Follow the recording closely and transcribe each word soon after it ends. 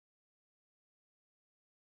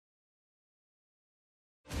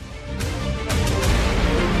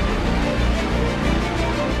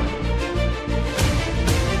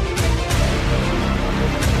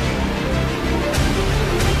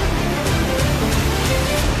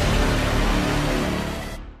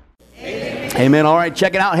Amen. All right,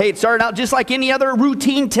 check it out. Hey, it started out just like any other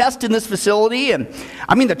routine test in this facility. And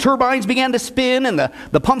I mean, the turbines began to spin and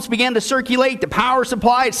the pumps began to circulate. The power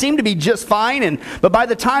supply, it seemed to be just fine. But by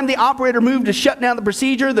the time the operator moved to shut down the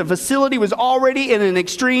procedure, the facility was already in an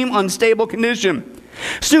extreme unstable condition.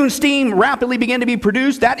 Soon steam rapidly began to be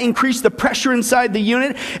produced. That increased the pressure inside the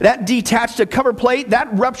unit. That detached a cover plate. That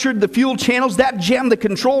ruptured the fuel channels. That jammed the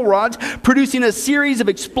control rods, producing a series of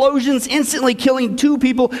explosions, instantly killing 2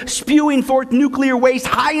 people, spewing forth nuclear waste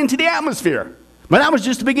high into the atmosphere. But that was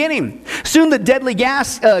just the beginning. Soon the deadly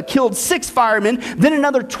gas killed 6 firemen, then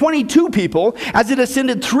another 22 people as it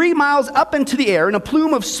ascended 3 miles up into the air in a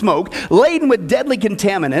plume of smoke laden with deadly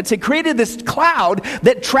contaminants. It created this cloud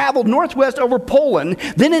that traveled northwest over Poland,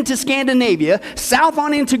 then into Scandinavia, south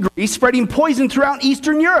on into Greece, spreading poison throughout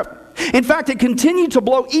Eastern Europe. In fact, it continued to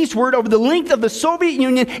blow eastward over the length of the Soviet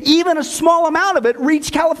Union. Even a small amount of it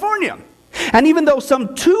reached California. And even though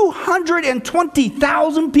some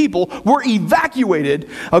 220,000 people were evacuated,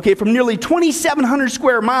 from nearly 2,700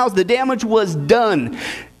 square miles, the damage was done.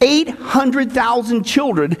 800,000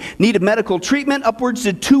 children needed medical treatment. Upwards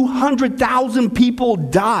to 200,000 people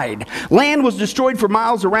died. Land was destroyed for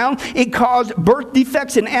miles around. It caused birth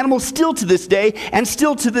defects in animals still to this day. And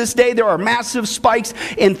still to this day, there are massive spikes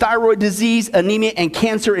in thyroid disease, anemia, and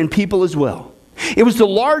cancer in people as well. It was the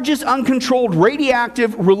largest uncontrolled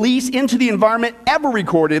radioactive release into the environment ever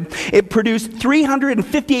recorded. It produced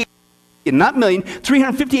 $358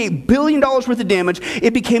 billion worth of damage.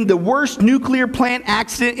 It became the worst nuclear plant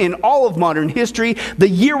accident in all of modern history. The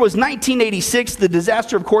year was 1986. The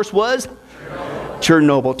disaster, of course, was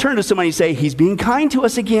Chernobyl. Turn to somebody and say, he's being kind to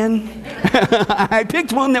us again. I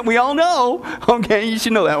picked one that we all know. Okay, you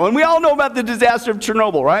should know that one. We all know about the disaster of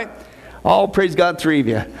Chernobyl, right? Oh, praise God, 3 of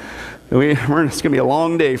you. It's going to be a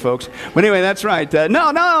long day, folks. But anyway, that's right.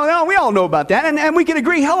 No, we all know about that. And we can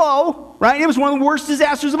agree, hello, right? It was one of the worst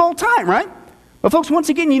disasters of all time, right? But folks, once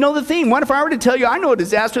again, you know the theme. What if I were to tell you I know a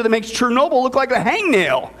disaster that makes Chernobyl look like a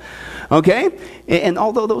hangnail? Okay? And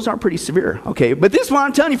although those are pretty severe, okay? But this one,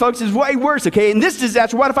 I'm telling you, folks, is way worse, okay? And this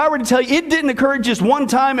disaster, what if I were to tell you it didn't occur just one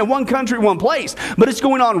time in one country, one place, but it's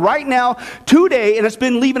going on right now, today, and it's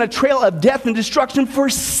been leaving a trail of death and destruction for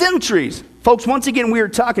centuries. Folks, once again, we are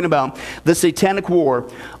talking about the satanic war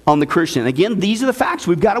on the Christian. Again, these are the facts.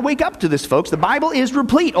 We've got to wake up to this, folks. The Bible is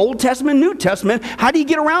replete, Old Testament, New Testament. How do you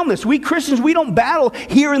get around this? We Christians, we don't battle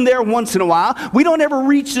here and there once in a while. We don't ever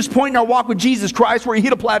reach this point in our walk with Jesus Christ where you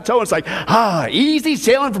hit a plateau and it's like, easy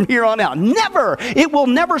sailing from here on out. Never. It will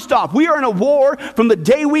never stop. We are in a war from the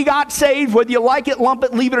day we got saved, whether you like it, lump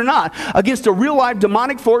it, leave it or not, against a real-life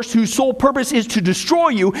demonic force whose sole purpose is to destroy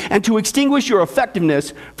you and to extinguish your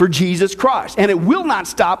effectiveness for Jesus Christ. And it will not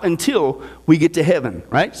stop until we get to heaven,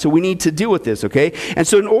 right? So we need to deal with this, okay? And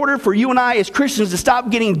so in order for you and I as Christians to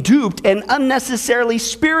stop getting duped and unnecessarily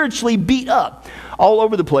spiritually beat up all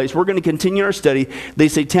over the place, we're going to continue our study, the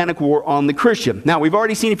satanic war on the Christian. Now, we've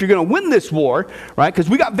already seen if you're going to win this war, right? Because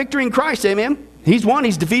we got victory in Christ, amen? He's won.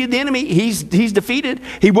 He's defeated the enemy. He's defeated.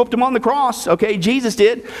 He whooped him on the cross. Okay, Jesus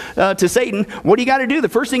did to Satan. What do you got to do? The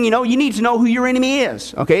first thing you know, you need to know who your enemy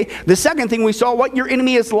is. Okay. The second thing we saw, what your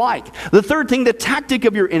enemy is like. The third thing, the tactic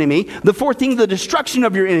of your enemy. The fourth thing, the destruction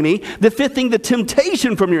of your enemy. The fifth thing, the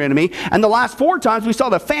temptation from your enemy. And the last 4 times we saw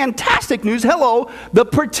the fantastic news. Hello, the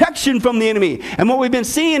protection from the enemy. And what we've been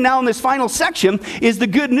seeing now in this final section is the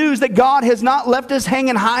good news that God has not left us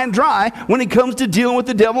hanging high and dry when it comes to dealing with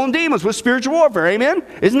the devil and demons, with spiritual warfare. Amen?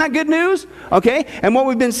 Isn't that good news? Okay? And what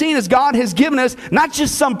we've been seeing is God has given us not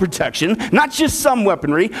just some protection, not just some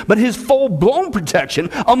weaponry, but his full-blown protection,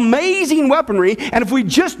 amazing weaponry, and if we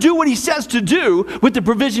just do what he says to do with the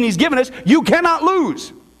provision he's given us, you cannot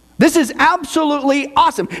lose. This is absolutely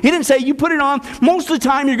awesome. He didn't say you put it on, most of the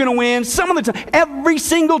time you're going to win, some of the time, every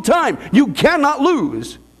single time, you cannot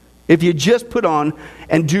lose if you just put on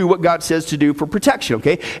and do what God says to do for protection,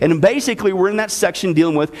 okay? And basically, we're in that section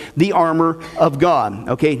dealing with the armor of God,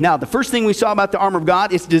 okay? Now, the first thing we saw about the armor of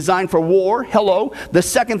God, it's designed for war, hello. The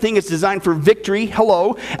second thing, it's designed for victory,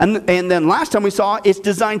 hello. And then last time we saw, it's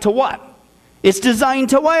designed to what? It's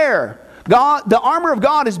designed to wear. God, the armor of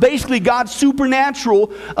God is basically God's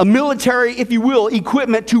supernatural, military, if you will,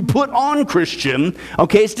 equipment to put on Christian.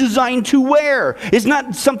 Okay, it's designed to wear. It's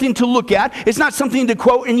not something to look at. It's not something to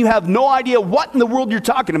quote and you have no idea what in the world you're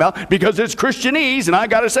talking about because it's Christianese and I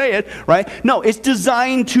got to say it, right? No, it's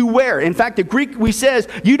designed to wear. In fact, the Greek we says,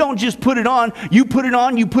 you don't just put it on, you put it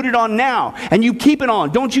on now. And you keep it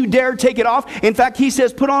on. Don't you dare take it off. In fact, he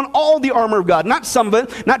says, put on all the armor of God, not some of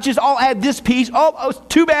it, not just I'll add this piece. Oh,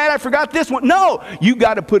 too bad I forgot this one. No, you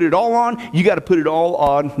got to put it all on. You got to put it all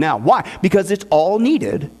on now. Why? Because it's all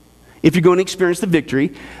needed if you're going to experience the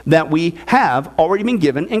victory that we have already been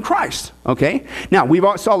given in Christ, okay? Now, we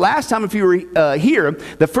saw last time, if you were here,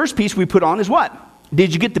 the first piece we put on is what?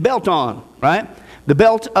 Did you get the belt on, right? The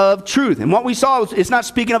belt of truth. And what we saw, it's not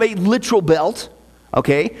speaking of a literal belt,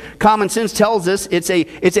 okay? Common sense tells us it's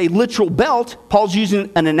a literal belt. Paul's using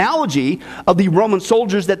an analogy of the Roman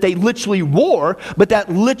soldiers that they literally wore, but that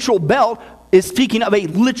literal belt is speaking of a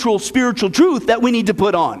literal spiritual truth that we need to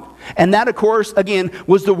put on. And that, of course, again,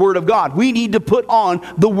 was the Word of God. We need to put on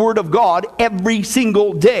the Word of God every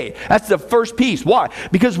single day. That's the first piece. Why?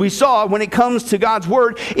 Because we saw when it comes to God's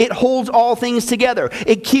Word, it holds all things together.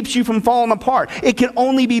 It keeps you from falling apart. It can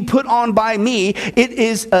only be put on by me.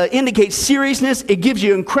 It indicates seriousness. It gives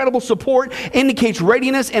you incredible support, indicates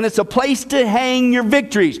readiness, and it's a place to hang your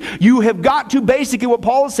victories. You have got to, basically what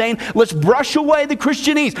Paul is saying, let's brush away the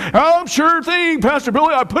Christianese. Oh, sure thing, Pastor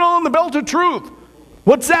Billy, I put on the belt of truth.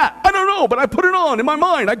 What's that? I don't know, but I put it on in my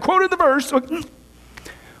mind. I quoted the verse.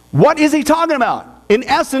 What is he talking about? In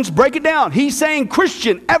essence, break it down. He's saying,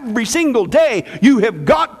 Christian, every single day, you have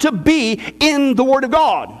got to be in the Word of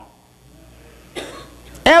God.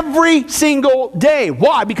 Every single day.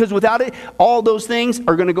 Why? Because without it, all those things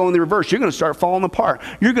are going to go in the reverse. You're going to start falling apart.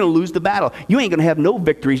 You're going to lose the battle. You ain't going to have no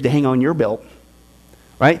victories to hang on your belt.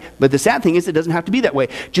 Right? But the sad thing is, it doesn't have to be that way.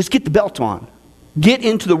 Just get the belt on. Get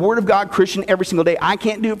into the Word of God, Christian, every single day. I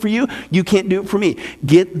can't do it for you. You can't do it for me.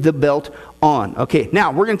 Get the belt on. Okay,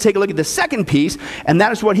 now we're going to take a look at the second piece, and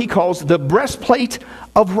that is what he calls the breastplate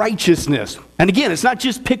of righteousness. And again, it's not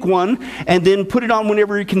just pick one and then put it on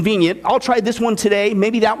whenever you're convenient. I'll try this one today,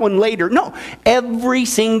 maybe that one later. No, every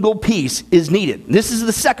single piece is needed. This is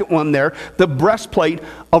the second one there, the breastplate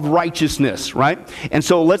of righteousness, right? And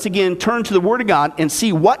so let's again turn to the Word of God and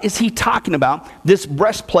see what is he talking about, this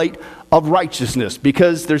breastplate of righteousness,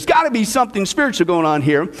 because there's got to be something spiritual going on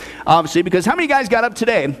here, obviously, because how many guys got up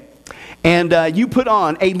today and you put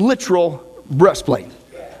on a literal breastplate?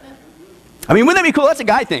 I mean, wouldn't that be cool? That's a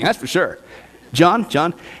guy thing, that's for sure.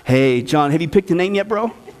 John, hey, John, have you picked a name yet,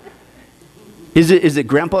 bro? Is it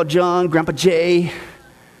Grandpa John, Grandpa Jay,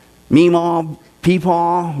 Meemaw,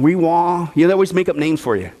 Peepaw, Weewaw? You know, they always make up names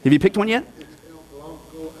for you. Have you picked one yet?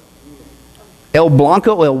 El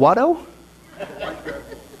Blanco, El Wado?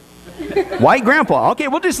 White Grandpa. Okay,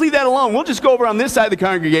 we'll just leave that alone. We'll just go over on this side of the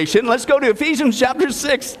congregation. Let's go to Ephesians chapter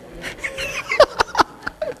 6.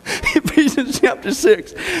 Ephesians chapter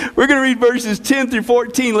 6. We're going to read verses 10 through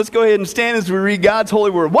 14. Let's go ahead and stand as we read God's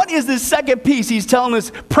holy word. What is this second piece? He's telling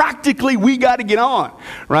us practically we got to get on,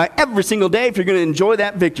 right? Every single day if you're going to enjoy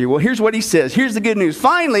that victory. Well, here's what he says. Here's the good news.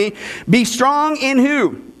 Finally, be strong in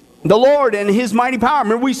who? The Lord and his mighty power.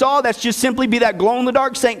 Remember we saw that's just simply be that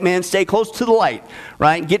glow-in-the-dark saint, man. Stay close to the light,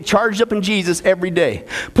 right? Get charged up in Jesus every day.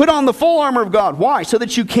 Put on the full armor of God. Why? So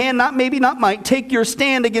that you can, not maybe, not might, take your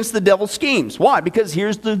stand against the devil's schemes. Why? Because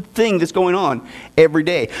here's the thing that's going on every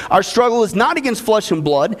day. Our struggle is not against flesh and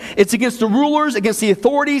blood. It's against the rulers, against the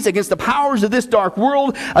authorities, against the powers of this dark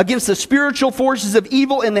world, against the spiritual forces of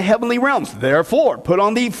evil in the heavenly realms. Therefore, put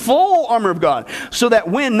on the full armor of God, so that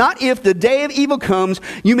when, not if, the day of evil comes,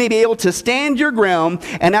 you may be able to stand your ground,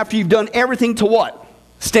 and after you've done everything to what?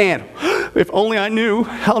 Stand. If only I knew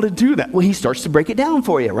how to do that. Well, he starts to break it down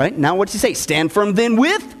for you, right? Now what's he say? Stand firm then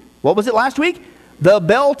with, what was it last week? The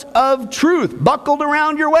belt of truth buckled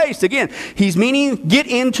around your waist. Again, he's meaning get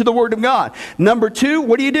into the Word of God. Number two,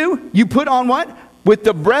 what do? You put on what? With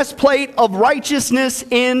the breastplate of righteousness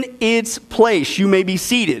in its place. You may be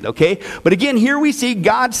seated, okay? But again, here we see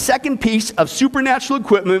God's second piece of supernatural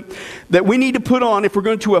equipment that we need to put on if we're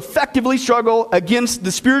going to effectively struggle against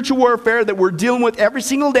the spiritual warfare that we're dealing with every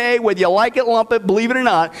single day, whether you like it, lump it, believe it or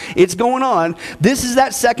not, it's going on. This is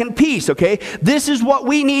that second piece, okay? This is what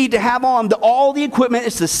we need to have on, all the equipment.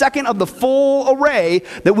 It's the second of the full array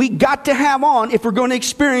that we got to have on if we're going to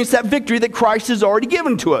experience that victory that Christ has already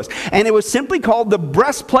given to us. And it was simply called the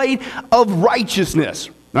breastplate of righteousness,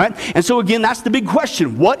 right? And so again, that's the big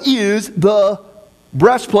question. What is the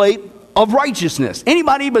breastplate of righteousness?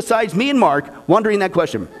 Anybody besides me and Mark wondering that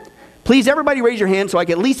question? Please, everybody raise your hand so I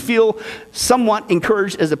can at least feel somewhat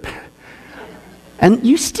encouraged as a... And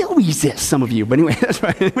you still resist, some of you. But anyway, that's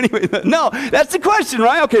right. Anyway, no, that's the question,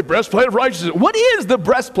 right? Okay, breastplate of righteousness. What is the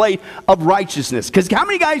breastplate of righteousness? Because how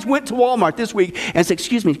many guys went to Walmart this week and said,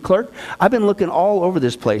 excuse me, clerk, I've been looking all over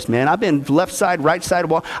this place, man. I've been left side, right side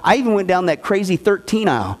of Walmart. I even went down that crazy 13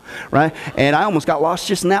 aisle, right? And I almost got lost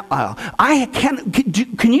just in that aisle.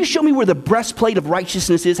 Can you show me where the breastplate of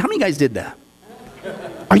righteousness is? How many guys did that?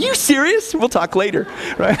 Are you serious? We'll talk later,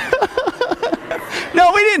 right?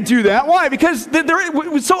 No, we didn't do that. Why? Because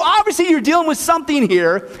so obviously you're dealing with something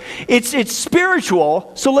here. It's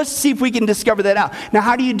spiritual. So let's see if we can discover that out. Now,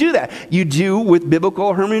 how do you do that? You do with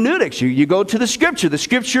biblical hermeneutics. You go to the scripture. The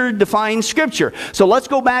scripture defines scripture. So let's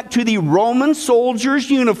go back to the Roman soldier's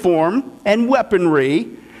uniform and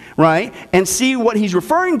weaponry, right? And see what he's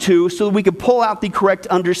referring to so that we can pull out the correct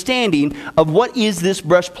understanding of what is this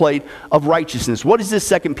breastplate of righteousness. What is this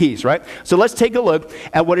second piece, right? So let's take a look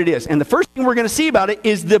at what it is. And the first thing we're going to see about it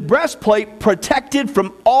is the breastplate protected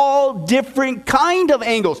from all different kind of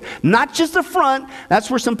angles. Not just the front. That's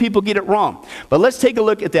where some people get it wrong. But let's take a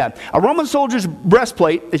look at that. A Roman soldier's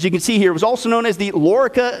breastplate, as you can see here, was also known as the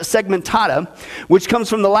lorica segmentata, which comes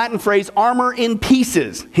from the Latin phrase armor in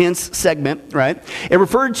pieces, hence segment, right? It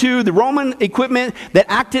referred to the Roman equipment that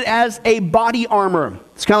acted as a body armor.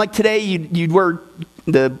 It's kind of like today you'd wear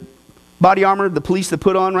the body armor the police that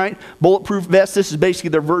put on, right? Bulletproof vest. This is basically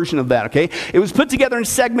their version of that, okay? It was put together in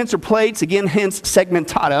segments or plates, again, hence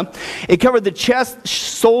segmentata. It covered the chest,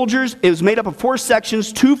 soldiers. It was made up of 4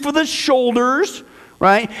 sections, 2 for the shoulders,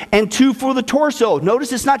 right? And 2 for the torso.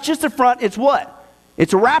 Notice it's not just the front, it's what?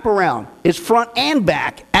 It's a wraparound. It's front and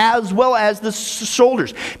back, as well as the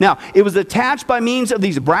shoulders. Now, it was attached by means of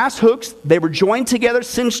these brass hooks. They were joined together,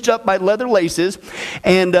 cinched up by leather laces.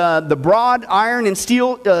 And the broad iron and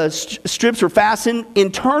steel strips were fastened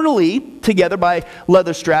internally together by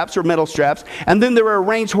leather straps or metal straps. And then they were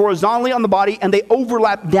arranged horizontally on the body, and they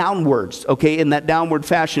overlapped downwards, okay, in that downward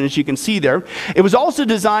fashion, as you can see there. It was also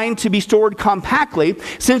designed to be stored compactly,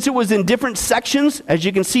 since it was in different sections, as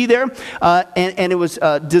you can see there, and it was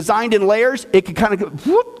designed in layers. It could kind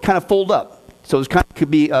of fold up. So it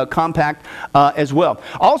could be compact as well.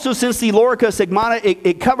 Also, since the lorica segmata,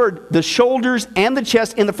 it covered the shoulders and the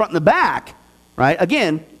chest in the front and the back, right?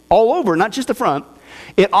 Again, all over, not just the front.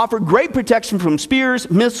 It offered great protection from spears,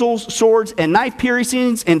 missiles, swords, and knife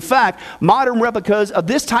piercings. In fact, modern replicas of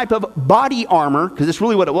this type of body armor, because that's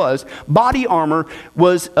really what it was, body armor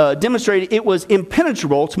was demonstrated. It was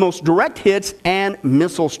impenetrable to most direct hits and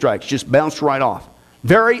missile strikes. Just bounced right off.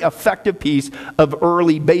 Very effective piece of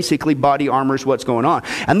early, basically, body armor is what's going on.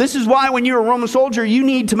 And this is why when you're a Roman soldier, you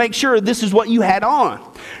need to make sure this is what you had on.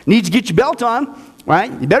 You need to get your belt on,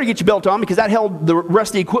 right? You better get your belt on because that held the rest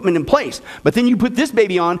of the equipment in place. But then you put this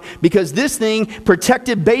baby on because this thing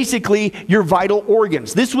protected basically your vital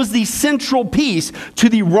organs. This was the central piece to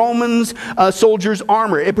the Romans soldiers'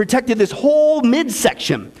 armor. It protected this whole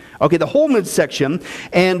midsection. Okay, the whole midsection.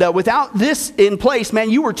 And without this in place,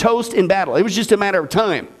 man, you were toast in battle. It was just a matter of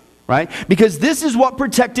time, right? Because this is what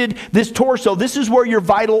protected this torso. This is where your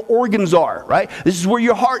vital organs are, right? This is where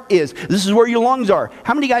your heart is. This is where your lungs are.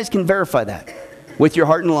 How many guys can verify that? With your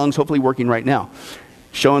heart and lungs hopefully working right now.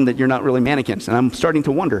 Showing that you're not really mannequins. And I'm starting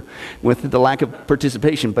to wonder with the lack of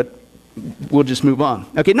participation, but we'll just move on.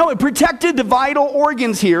 Okay, no, it protected the vital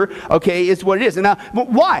organs here, okay, is what it is. And now,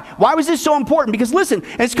 why? Why was this so important? Because listen,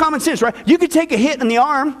 it's common sense, right? You could take a hit in the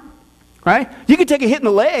arm, right? You could take a hit in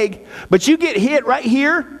the leg, but you get hit right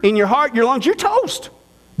here in your heart, your lungs, you're toast.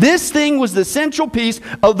 This thing was the central piece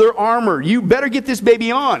of their armor. You better get this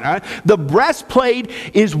baby on. Right? The breastplate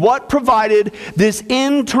is what provided this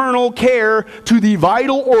internal care to the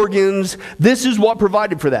vital organs. This is what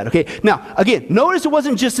provided for that. Okay. Now, again, notice it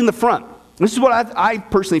wasn't just in the front. This is what I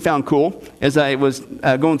personally found cool as I was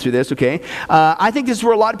going through this. Okay. I think this is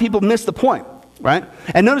where a lot of people miss the point. Right.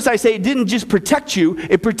 And notice I say it didn't just protect you.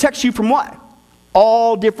 It protects you from what?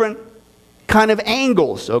 All different kind of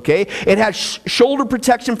angles, okay? It has shoulder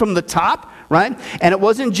protection from the top, right? And it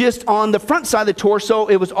wasn't just on the front side of the torso,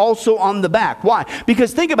 it was also on the back. Why?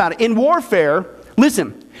 Because think about it, in warfare,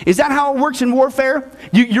 listen, is that how it works in warfare?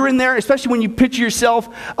 You're in there, especially when you picture yourself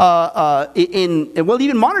well,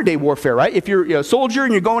 even modern day warfare, right? If you're a soldier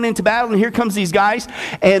and you're going into battle and here comes these guys,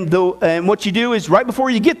 and what you do is right before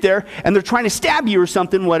you get there, and they're trying to stab you or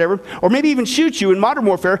something, whatever, or maybe even shoot you in modern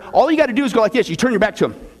warfare, all you got to do is go like this. You turn your back to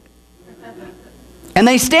them. And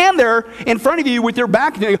they stand there in front of you with their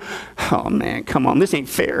back, and they go, oh man, come on, this ain't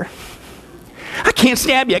fair. I can't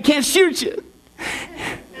stab you, I can't shoot you.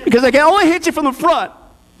 Because I can only hit you from the front.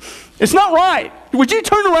 It's not right. Would you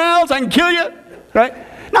turn around so I can kill you? Right?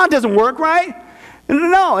 No, it doesn't work, right?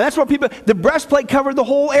 No, that's what people, the breastplate covered the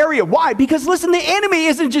whole area. Why? Because listen, the enemy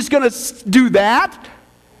isn't just going to do that.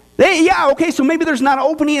 So maybe there's not an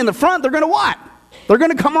opening in the front. They're going to what? They're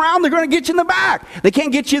going to come around, they're going to get you in the back. They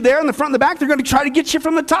can't get you there in the front and the back. They're going to try to get you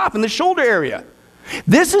from the top in the shoulder area.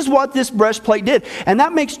 This is what this breastplate did. And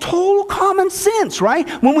that makes total common sense, right?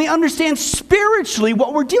 When we understand spiritually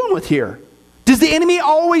what we're dealing with here. Does the enemy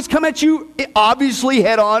always come at you, obviously,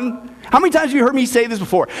 head on? How many times have you heard me say this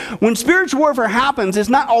before? When spiritual warfare happens, it's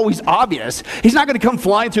not always obvious. He's not going to come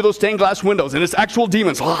flying through those stained glass windows and it's actual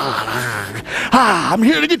demons. I'm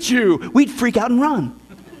here to get you. We'd freak out and run.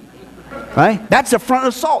 Right? That's a front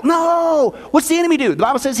assault. No! What's the enemy do? The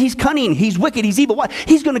Bible says he's cunning, he's wicked, he's evil. What?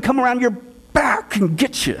 He's going to come around your back and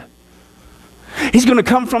get you. He's going to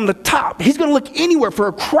come from the top. He's going to look anywhere for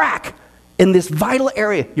a crack in this vital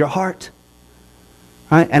area, your heart.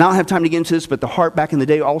 Right? And I don't have time to get into this, but the heart back in the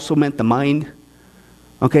day also meant the mind.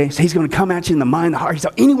 Okay? So he's going to come at you in the mind, the heart. He's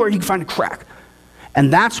anywhere you can find a crack.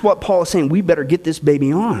 And that's what Paul is saying. We better get this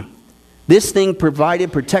baby on. This thing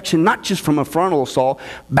provided protection, not just from a frontal assault,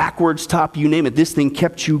 backwards, top, you name it. This thing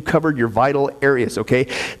kept you covered your vital areas, okay?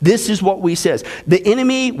 This is what we says. The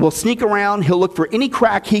enemy will sneak around. He'll look for any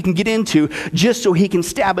crack he can get into just so he can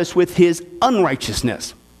stab us with his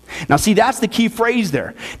unrighteousness. Now, see, that's the key phrase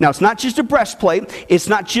there. Now, it's not just a breastplate. It's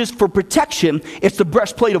not just for protection. It's the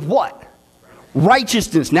breastplate of what?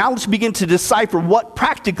 Righteousness. Now let's begin to decipher what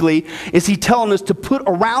practically is he telling us to put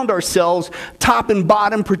around ourselves, top and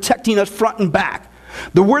bottom, protecting us front and back.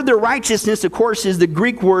 The word there, righteousness, of course, is the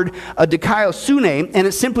Greek word dikaiosune, and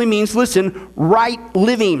it simply means, listen, right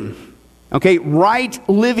living. Okay, right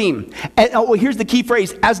living. And, here's the key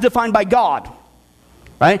phrase, as defined by God.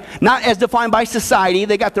 Right? Not as defined by society,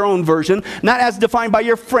 they got their own version. Not as defined by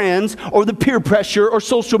your friends or the peer pressure or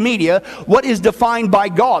social media. What is defined by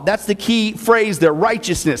God? That's the key phrase there,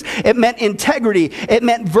 righteousness. It meant integrity. It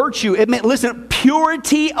meant virtue. It meant, listen,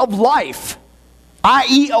 purity of life,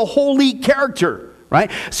 i.e. a holy character.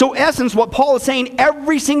 Right? So essence, what Paul is saying,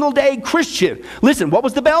 every single day, Christian. Listen, what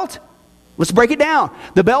was the belt? Let's break it down.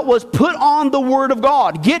 The belt was put on the Word of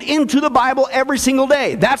God. Get into the Bible every single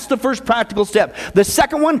day. That's the first practical step. The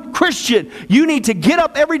second one, Christian, you need to get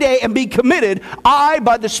up every day and be committed.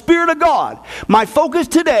 By the Spirit of God, my focus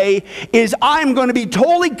today is I'm going to be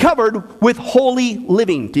totally covered with holy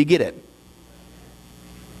living. Do you get it?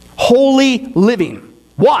 Holy living.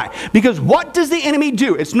 Why? Because what does the enemy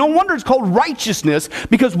do? It's no wonder it's called righteousness,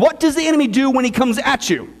 because what does the enemy do when he comes at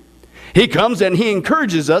you? He comes and he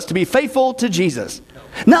encourages us to be faithful to Jesus.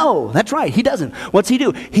 No, that's right. He doesn't. What's he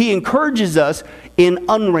do? He encourages us in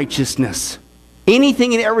unrighteousness.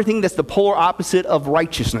 Anything and everything that's the polar opposite of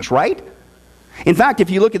righteousness, right? In fact, if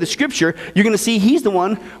you look at the scripture, you're going to see he's the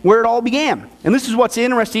one where it all began. And this is what's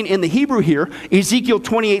interesting in the Hebrew here, Ezekiel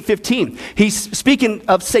 28:15. He's speaking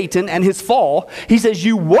of Satan and his fall. He says,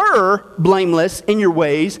 you were blameless in your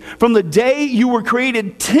ways from the day you were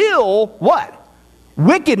created till what?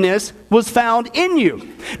 Wickedness was found in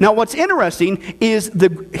you. Now, what's interesting is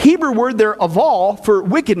the Hebrew word there, aval, for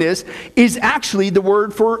wickedness, is actually the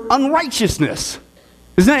word for unrighteousness.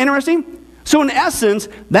 Isn't that interesting? So, in essence,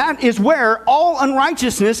 that is where all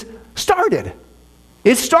unrighteousness started.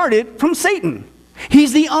 It started from Satan.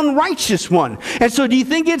 He's the unrighteous one. And so, do you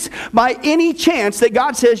think it's by any chance that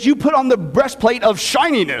God says you put on the breastplate of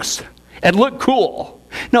shininess and look cool?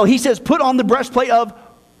 No, he says put on the breastplate of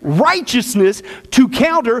righteousness to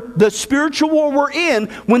counter the spiritual war we're in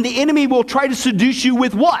when the enemy will try to seduce you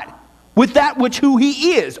with what? With that which who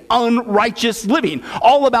he is, unrighteous living.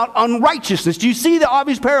 All about unrighteousness. Do you see the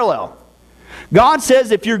obvious parallel? God says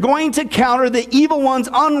if you're going to counter the evil one's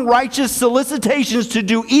unrighteous solicitations to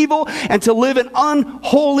do evil and to live an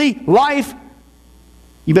unholy life,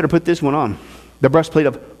 you better put this one on. The breastplate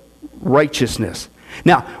of righteousness.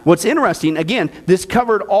 Now, what's interesting, again, this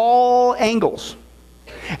covered all angles.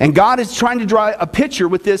 And God is trying to draw a picture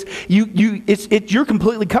with this. You're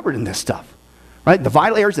completely covered in this stuff. Right? The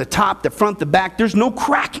vital areas, the top, the front, the back. There's no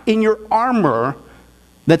crack in your armor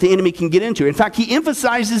that the enemy can get into. In fact, he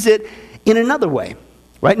emphasizes it in another way.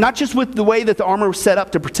 Right? Not just with the way that the armor was set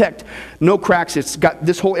up to protect. No cracks. It's got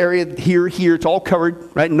this whole area here. It's all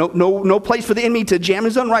covered. Right? No place for the enemy to jam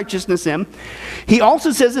his unrighteousness in. He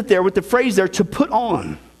also says it there with the phrase there, to put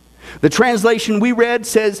on. The translation we read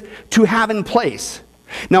says to have in place.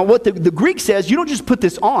 Now, what the Greek says, you don't just put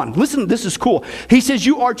this on. Listen, this is cool. He says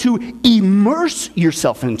you are to immerse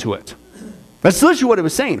yourself into it. That's literally what it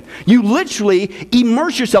was saying. You literally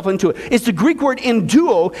immerse yourself into it. It's the Greek word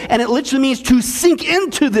enduo, and it literally means to sink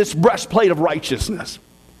into this breastplate of righteousness.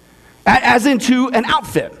 As into an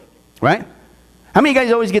outfit, right? How many of you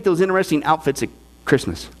guys always get those interesting outfits at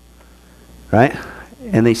Christmas? Right?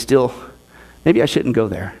 And they still, maybe I shouldn't go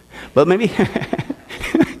there. But maybe...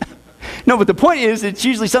 No, but the point is, it's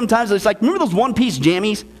usually sometimes it's like, remember those one-piece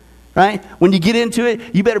jammies, right? When you get into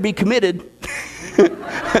it, you better be committed.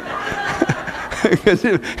 Because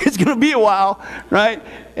it's going to be a while, right?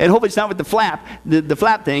 And hopefully it's not with the flap, the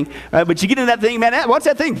flap thing, right? But you get in that thing, man, what's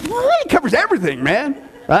that thing? It covers everything, man,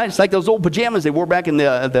 right? It's like those old pajamas they wore back in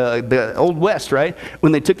the Old West, right?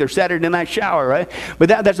 When they took their Saturday night shower, right? But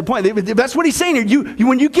that's the point. That's what he's saying here.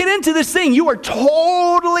 When you get into this thing, you are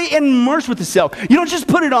totally immersed with the self. You don't just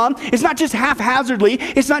put it on. It's not just haphazardly.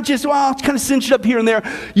 It's not just, well, it's kind of cinched up here and there.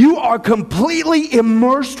 You are completely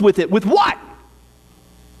immersed with it. With what?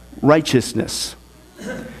 Righteousness.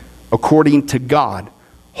 According to God.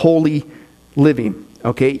 Holy living.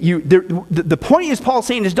 Okay, the point is Paul's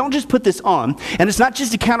saying is don't just put this on, and it's not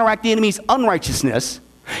just to counteract the enemy's unrighteousness.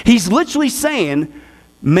 He's literally saying,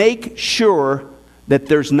 make sure that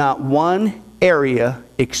there's not one area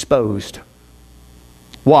exposed.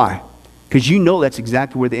 Why? Because you know that's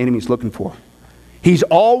exactly where the enemy's looking for. He's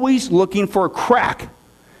always looking for a crack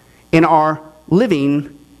in our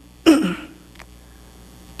living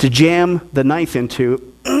to jam the knife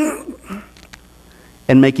into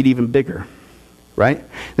and make it even bigger. Right?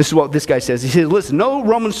 This is what this guy says. He says, listen, no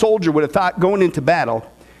Roman soldier would have thought going into battle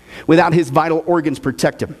without his vital organs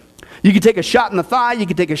protect him. You could take a shot in the thigh, you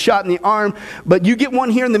could take a shot in the arm, but you get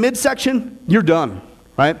one here in the midsection, you're done.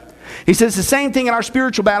 Right? He says the same thing in our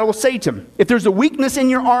spiritual battle with Satan. If there's a weakness in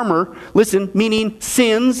your armor, listen, meaning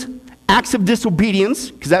sins, acts of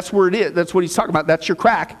disobedience, because that's where it is. That's what he's talking about. That's your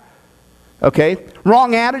crack. Okay?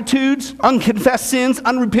 Wrong attitudes, unconfessed sins,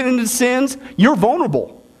 unrepentant sins, you're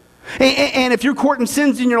vulnerable. And if you're courting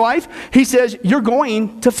sins in your life, he says, you're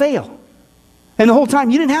going to fail. And the whole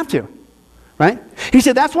time, you didn't have to. Right? He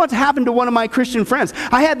said, that's what's happened to one of my Christian friends.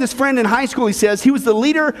 I had this friend in high school, he says, he was the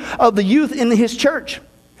leader of the youth in his church.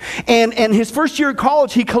 And his first year of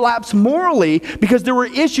college, he collapsed morally because there were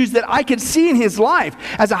issues that I could see in his life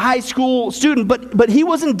as a high school student, but he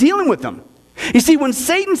wasn't dealing with them. You see, when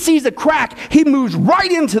Satan sees a crack, he moves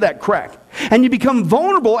right into that crack. And you become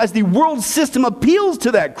vulnerable as the world system appeals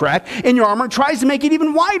to that crack in your armor and tries to make it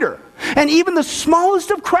even wider. And even the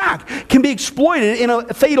smallest of crack can be exploited in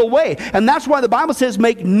a fatal way. And that's why the Bible says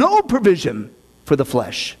make no provision for the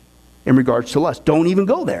flesh in regards to lust. Don't even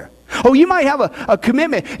go there. Oh, you might have a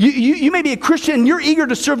commitment. You may be a Christian and you're eager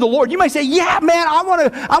to serve the Lord. You might say, yeah, man, I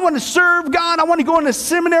want to serve God. I want to go into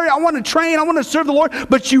seminary. I want to train. I want to serve the Lord.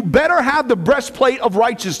 But you better have the breastplate of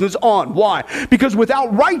righteousness on. Why? Because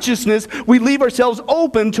without righteousness, we leave ourselves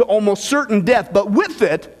open to almost certain death. But with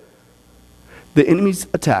it, the enemy's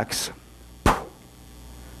attacks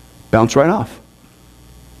bounce right off.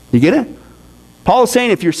 You get it? Paul is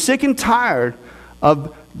saying if you're sick and tired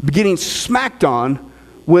of getting smacked on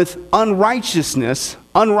with unrighteousness,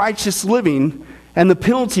 unrighteous living, and the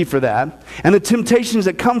penalty for that, and the temptations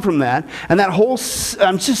that come from that, and that whole,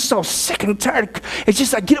 I'm just so sick and tired. It's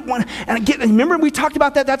just, I get one, and I get, remember we talked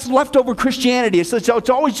about that? That's leftover Christianity. It's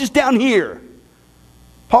always just down here.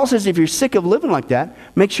 Paul says if you're sick of living like that,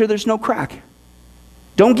 make sure there's no crack.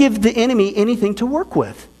 Don't give the enemy anything to work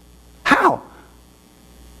with. How?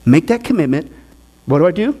 Make that commitment.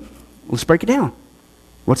 What do? Let's break it down.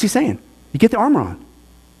 What's he saying? You get the armor on.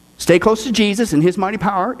 Stay close to Jesus and his mighty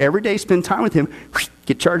power. Every day spend time with him.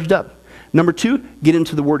 Get charged up. Number 2, get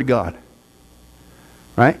into the Word of God.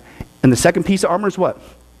 Right? And the second piece of armor is what?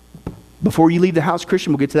 Before you leave the house,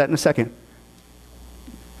 Christian, we'll get to that in a second.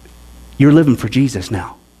 You're living for Jesus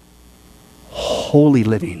now. Holy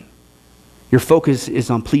living. Your focus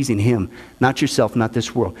is on pleasing him, not yourself, not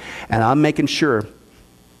this world. And I'm making sure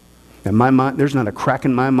that my mind, there's not a crack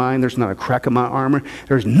in my mind, there's not a crack in my armor,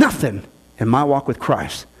 there's nothing in my walk with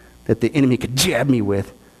Christ that the enemy could jab me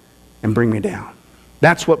with and bring me down.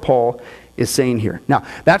 That's what Paul is saying here. Now,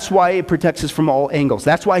 that's why it protects us from all angles.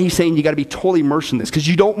 That's why he's saying you got to be totally immersed in this, because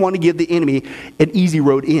you don't want to give the enemy an easy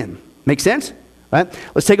road in. Make sense? Right?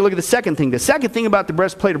 Let's take a look at the second thing. The second thing about the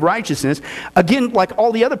breastplate of righteousness, again, like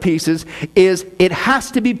all the other pieces, is it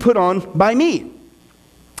has to be put on by me.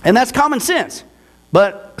 And that's common sense.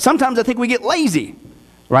 But sometimes I think we get lazy,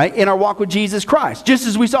 right, in our walk with Jesus Christ. Just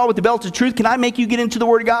as we saw with the belt of truth, can I make you get into the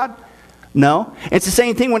Word of God? No. It's the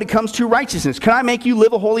same thing when it comes to righteousness. Can I make you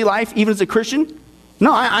live a holy life even as a Christian?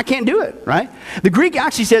 No, I can't do it, right? The Greek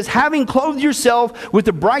actually says, having clothed yourself with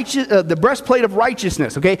the breastplate of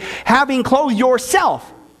righteousness, okay? Having clothed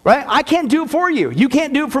yourself, right? I can't do it for you. You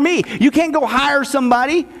can't do it for me. You can't go hire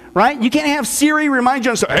somebody, right? You can't have Siri remind you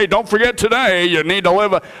and say, hey, don't forget today, you need to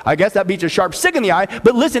live a... I guess that beats a sharp stick in the eye,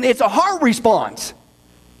 but listen, it's a heart response.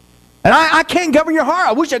 And I can't govern your heart.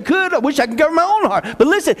 I wish I could. I wish I could govern my own heart. But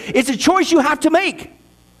listen, it's a choice you have to make.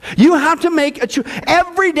 You have to make a choice.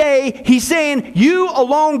 Every day he's saying, you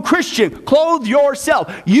alone, Christian, clothe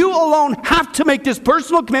yourself. You alone have to make this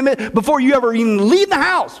personal commitment before you ever even leave the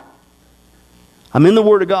house. I'm in the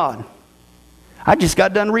Word of God. I just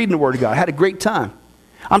got done reading the Word of God. I had a great time.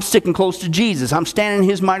 I'm sticking close to Jesus. I'm standing in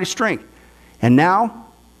his mighty strength. And now,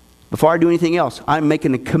 before I do anything else, I'm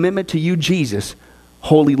making a commitment to you, Jesus,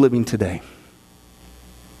 holy living today.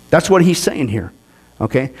 That's what he's saying here.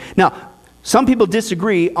 Okay? Now, some people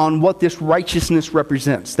disagree on what this righteousness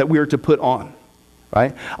represents that we are to put on.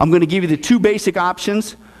 Right? I'm going to give you the two basic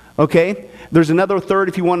options. Okay? There's another third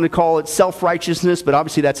if you wanted to call it self-righteousness, but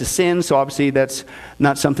obviously that's a sin, so obviously that's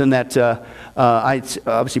not something that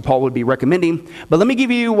obviously Paul would be recommending. But let me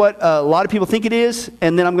give you what a lot of people think it is,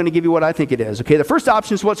 and then I'm going to give you what I think it is. Okay? The first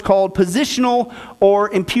option is what's called positional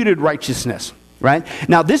or imputed righteousness. Right?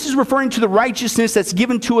 Now, this is referring to the righteousness that's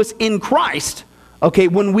given to us in Christ, okay,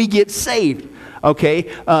 when we get saved.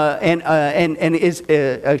 Okay, and is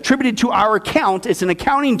attributed to our account. It's an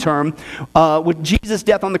accounting term with Jesus'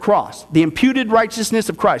 death on the cross. The imputed righteousness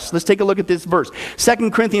of Christ. Let's take a look at this verse. 2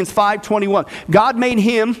 Corinthians 5:21. God made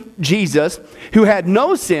him, Jesus, who had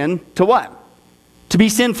no sin, to what? To be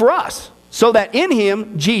sin for us. So that in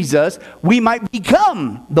him, Jesus, we might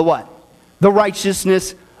become the what? The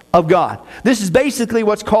righteousness of God. This is basically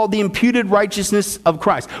what's called the imputed righteousness of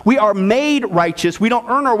Christ. We are made righteous. We don't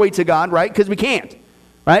earn our way to God, right? Because we can't,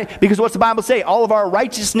 right? Because what's the Bible say? All of our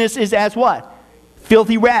righteousness is as what?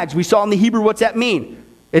 Filthy rags. We saw in the Hebrew, what's that mean?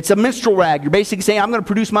 It's a menstrual rag. You're basically saying, I'm going to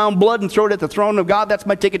produce my own blood and throw it at the throne of God. That's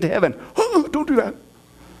my ticket to heaven. Don't do that.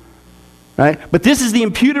 Right? But this is the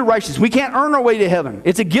imputed righteousness. We can't earn our way to heaven.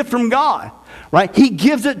 It's a gift from God. Right? He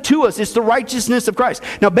gives it to us. It's the righteousness of Christ.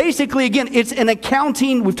 Now, basically, again, it's an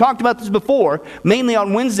accounting. We've talked about this before, mainly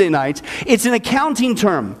on Wednesday nights. It's an accounting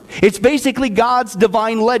term. It's basically God's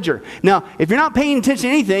divine ledger. Now, if you're not paying attention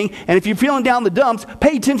to anything, and if you're feeling down the dumps,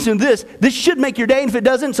 pay attention to this. This should make your day, and if it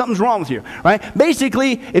doesn't, something's wrong with you. Right?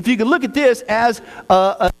 Basically, if you could look at this as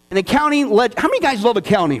an accounting ledger. How many guys love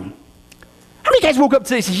accounting? How many guys woke up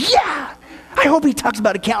today and said, yeah, I hope he talks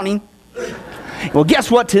about accounting? Well, guess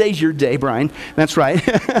what? Today's your day, Brian. That's right.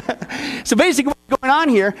 So basically what's going on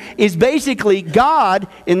here is basically God,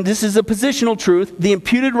 and this is a positional truth, the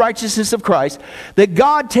imputed righteousness of Christ, that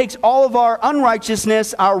God takes all of our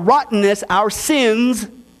unrighteousness, our rottenness, our sins,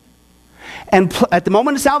 and at the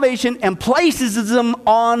moment of salvation, and places them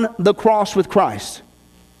on the cross with Christ.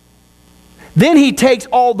 Then he takes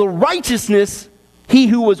all the righteousness, he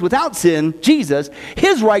who was without sin, Jesus,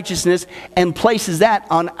 his righteousness, and places that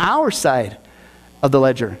on our side of the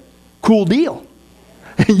ledger. Cool deal.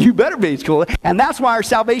 You better be. It's cool. And that's why our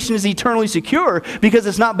salvation is eternally secure, because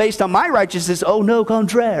it's not based on my righteousness. Oh, no,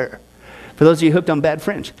 contraire. For those of you hooked on bad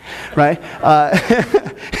French, right?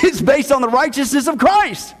 It's based on the righteousness of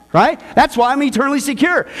Christ, right? That's why I'm eternally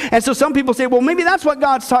secure. And so some people say, well, maybe that's what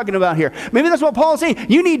God's talking about here. Maybe that's what Paul is saying.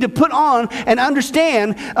 You need to put on and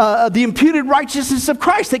understand the imputed righteousness of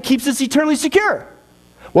Christ that keeps us eternally secure.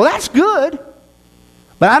 Well, that's good,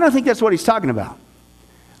 but I don't think that's what he's talking about.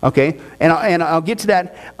 Okay, and I'll get to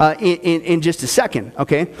that in just a second.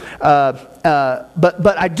 Okay,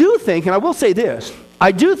 but I do think, and I will say this,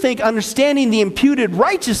 I do think understanding the imputed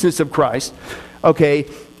righteousness of Christ, okay,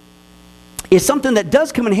 is something that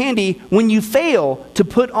does come in handy when you fail to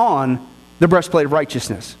put on the breastplate of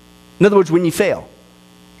righteousness. In other words, when you fail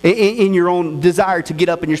in your own desire to get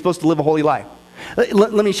up and you're supposed to live a holy life.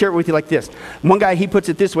 Let me share it with you like this. One guy, he puts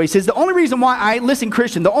it this way. He says, the only reason why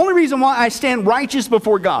the only reason why I stand righteous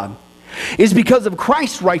before God is because of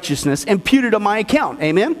Christ's righteousness imputed on my account.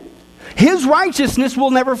 Amen? His righteousness will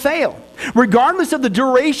never fail. Regardless of the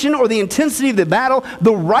duration or the intensity of the battle,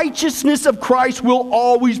 the righteousness of Christ will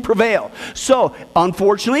always prevail. So,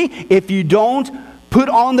 unfortunately, if you don't put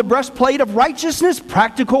on the breastplate of righteousness,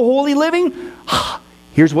 practical holy living,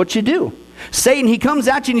 here's what you do. Satan, he comes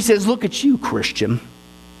at you and he says, look at you, Christian.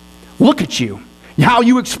 Look at you. How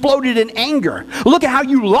you exploded in anger. Look at how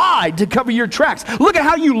you lied to cover your tracks. Look at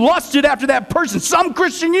how you lusted after that person. Some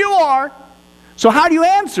Christian you are. So how do you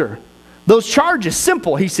answer those charges?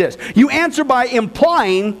 Simple, he says. You answer by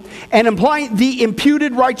implying the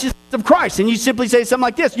imputed righteousness of Christ. And you simply say something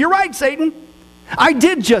like this. You're right, Satan. I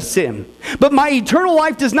did just sin, but my eternal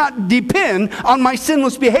life does not depend on my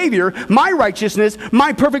sinless behavior, my righteousness,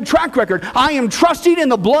 my perfect track record. I am trusting in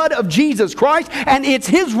the blood of Jesus Christ, and it's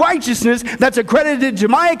his righteousness that's accredited to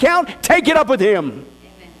my account. Take it up with him.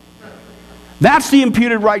 Amen. That's the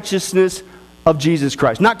imputed righteousness of Jesus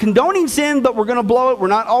Christ. Not condoning sin, but we're going to blow it. We're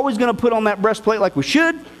not always going to put on that breastplate like we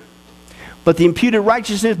should. But the imputed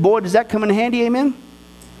righteousness, boy, does that come in handy, amen?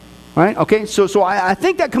 Right? Okay, so I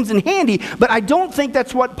think that comes in handy, but I don't think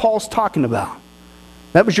that's what Paul's talking about.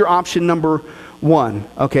 That was your option number one,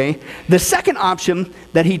 okay? The second option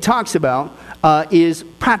that he talks about is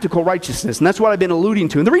practical righteousness, and that's what I've been alluding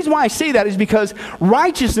to. And the reason why I say that is because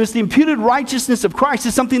righteousness, the imputed righteousness of Christ,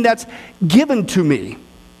 is something that's given to me,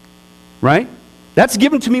 right? That's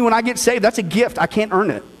given to me when I get saved. That's a gift. I can't earn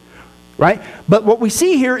it, right? But what we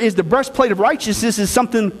see here is the breastplate of righteousness is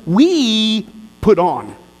something we put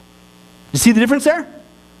on. You see the difference there?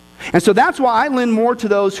 And so that's why I lend more to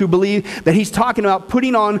those who believe that he's talking about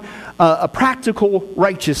putting on a practical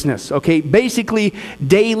righteousness, okay? Basically,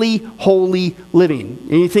 daily, holy living.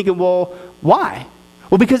 And you're thinking, well, why?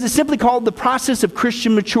 Well, because it's simply called the process of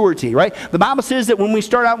Christian maturity, right? The Bible says that when we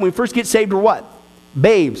start out, when we first get saved, we're what?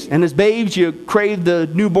 Babes. And as babes, you crave the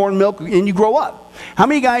newborn milk and you grow up. How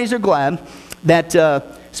many guys are glad that,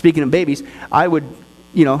 speaking of babies, I would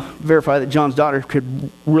verify that John's daughter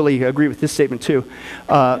could really agree with this statement too.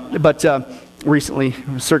 But recently,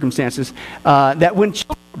 circumstances, that when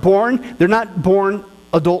children are born, they're not born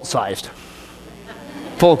adult-sized.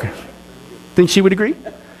 Folk, think she would agree?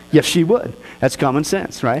 Yes, she would. That's common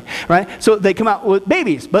sense, right? Right? So they come out with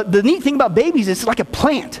babies. But the neat thing about babies is it's like a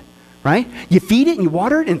plant, right? You feed it and you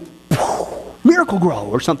water it and miracle grow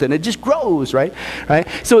or something. It just grows, right? Right?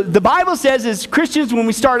 So the Bible says as Christians, when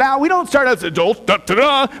we start out, we don't start out as adults,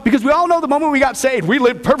 because we all know the moment we got saved, we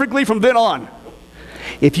lived perfectly from then on.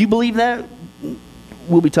 If you believe that,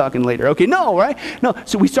 we'll be talking later. Okay, no, right? No,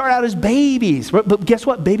 so we start out as babies. But guess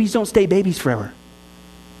what? Babies don't stay babies forever.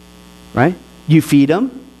 Right? You feed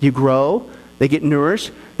them, you grow, they get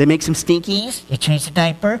nourished, they make some stinkies, you change the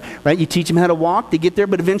diaper, right? You teach them how to walk, they get there,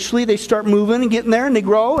 but eventually they start moving and getting there and they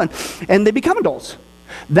grow and they become adults.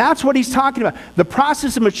 That's what he's talking about. The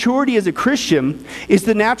process of maturity as a Christian is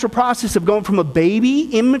the natural process of going from a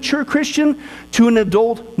baby, immature Christian to an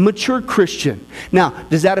adult, mature Christian. Now,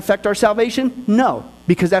 does that affect our salvation? No,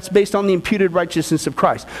 because that's based on the imputed righteousness of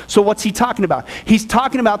Christ. So what's he talking about? He's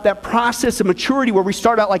talking about that process of maturity where we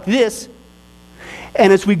start out like this,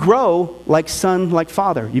 and as we grow, like son, like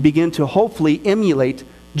father, you begin to hopefully emulate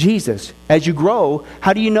Jesus. As you grow,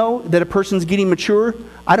 how do you know that a person's getting mature?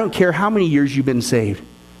 I don't care how many years you've been saved.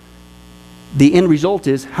 The end result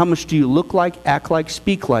is, how much do you look like, act like,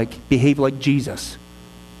 speak like, behave like Jesus?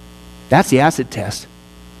 That's the acid test,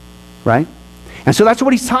 right? And so that's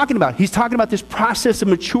what he's talking about. He's talking about this process of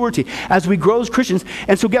maturity as we grow as Christians.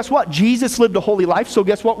 And so guess what? Jesus lived a holy life, so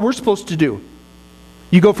guess what we're supposed to do?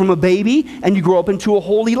 You go from a baby and you grow up into a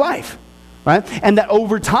holy life, right? And that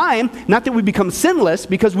over time, not that we become sinless,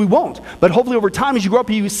 because we won't, but hopefully over time as you grow up,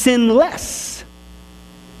 you sin less,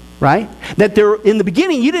 right? That there, in the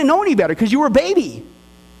beginning, you didn't know any better because you were a baby.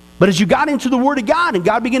 But as you got into the Word of God and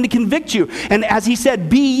God began to convict you, and as he said,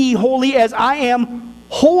 be ye holy as I am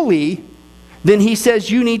holy, then he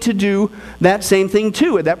says you need to do that same thing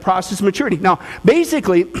too, at that process of maturity. Now,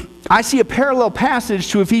 basically, I see a parallel passage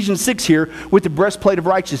to Ephesians 6 here with the breastplate of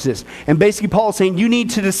righteousness. And basically, Paul is saying you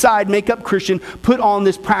need to decide, make up Christian, put on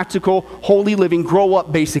this practical, holy living, grow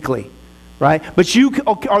up basically. Right? But you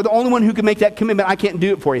are the only one who can make that commitment. I can't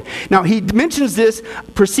do it for you. Now, he mentions this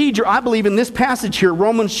procedure, I believe, in this passage here,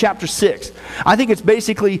 Romans chapter 6. I think it's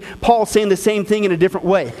basically Paul saying the same thing in a different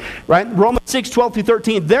way. Right? Romans 6, 12 through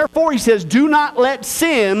 13. Therefore, he says, do not let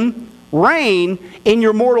sin reign in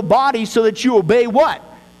your mortal body so that you obey what?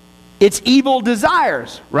 Its evil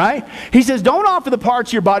desires. Right? He says, don't offer the parts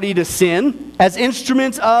of your body to sin as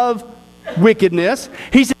instruments of wickedness.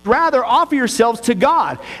 He says, rather offer yourselves to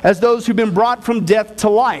God as those who've been brought from death to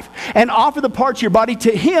life, and offer the parts of your body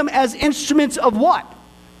to him as instruments of what?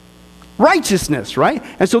 Righteousness, right?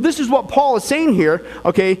 And so this is what Paul is saying here,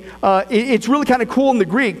 okay? It's really kind of cool in the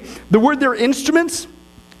Greek. The word there, instruments,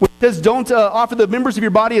 which says don't offer the members of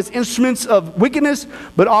your body as instruments of wickedness,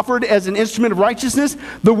 but offer it as an instrument of righteousness.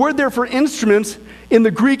 The word there for instruments in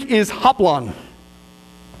the Greek is hoplon.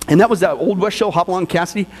 And that was that Old West show, Hopalong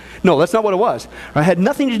Cassidy? No, that's not what it was. It had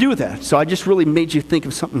nothing to do with that. So I just really made you think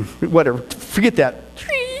of something, whatever. Forget that.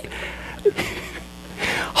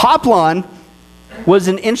 Hoplon was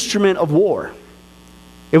an instrument of war.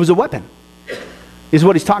 It was a weapon, is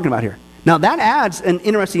what he's talking about here. Now that adds an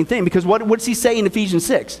interesting thing, because what's he say in Ephesians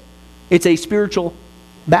 6? It's a spiritual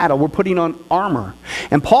battle. We're putting on armor.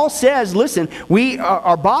 And Paul says, listen,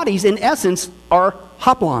 our bodies in essence are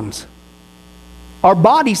hoplons. Our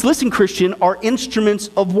bodies, listen Christian, are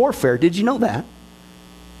instruments of warfare. Did you know that?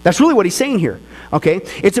 That's really what he's saying here. Okay?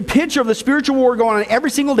 It's a picture of the spiritual war going on every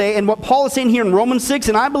single day, and what Paul is saying here in Romans 6,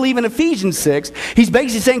 and I believe in Ephesians 6, he's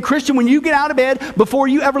basically saying, Christian, when you get out of bed, before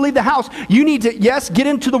you ever leave the house, you need to, yes, get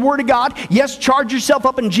into the Word of God, yes, charge yourself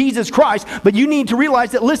up in Jesus Christ, but you need to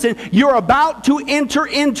realize that, listen, you're about to enter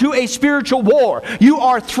into a spiritual war. You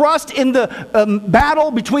are thrust in the battle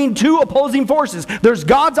between two opposing forces. There's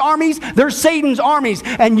God's armies, there's Satan's armies,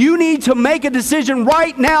 and you need to make a decision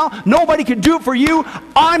right now. Nobody can do it for you.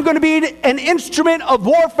 I'm going to be an instrument of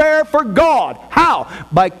warfare for God. How?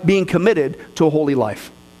 By being committed to a holy life.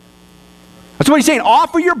 That's what he's saying.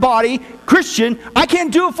 Offer your body, Christian, I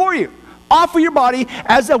can't do it for you. Offer your body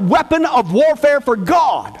as a weapon of warfare for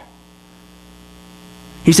God.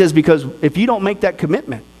 He says, because if you don't make that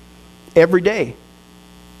commitment every day,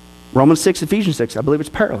 Romans 6, Ephesians 6, I believe it's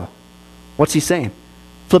parallel. What's he saying?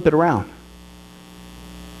 Flip it around.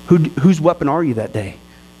 Whose weapon are you that day?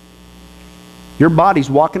 Your body's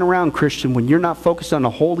walking around, Christian, when you're not focused on a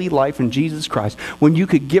holy life in Jesus Christ, when you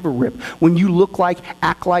could give a rip, when you look like,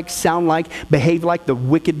 act like, sound like, behave like the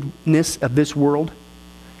wickedness of this world.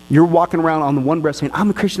 You're walking around on the one breath saying, I'm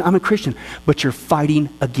a Christian, but you're fighting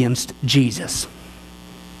against Jesus.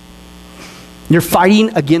 You're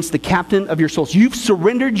fighting against the captain of your souls. You've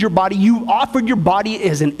surrendered your body. You offered your body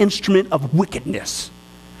as an instrument of wickedness.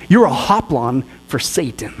 You're a hoplon for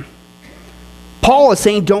Satan. Paul is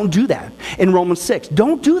saying don't do that in Romans 6.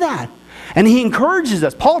 Don't do that. And he encourages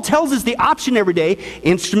us. Paul tells us the option every day,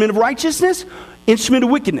 instrument of righteousness, instrument of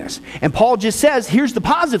wickedness. And Paul just says, here's the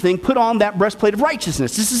positive thing, put on that breastplate of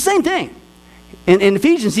righteousness. It's the same thing. In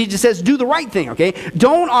Ephesians, he just says, do the right thing, okay?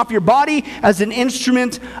 Don't offer your body as an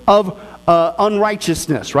instrument of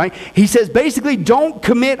unrighteousness, right? He says, basically, don't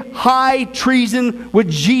commit high treason with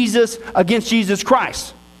Jesus against Jesus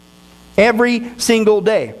Christ every single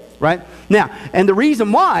day, right? Now, and the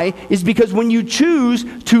reason why is because when you choose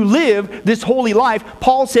to live this holy life,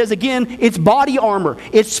 Paul says again, it's body armor.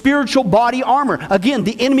 It's spiritual body armor. Again,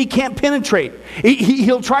 the enemy can't penetrate.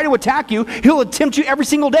 He'll try to attack you. He'll attempt you every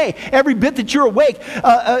single day. Every bit that you're awake,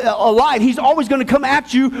 alive, he's always going to come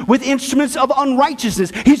at you with instruments of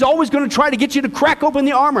unrighteousness. He's always going to try to get you to crack open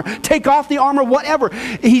the armor, take off the armor, whatever.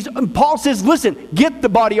 Paul says, listen, get the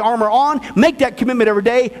body armor on. Make that commitment every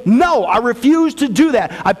day. No, I refuse to do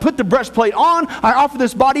that. I put the breastplate on. I offer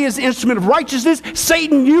this body as an instrument of righteousness.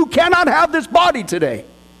 Satan, you cannot have this body today.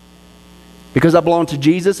 Because I belong to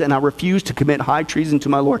Jesus and I refuse to commit high treason to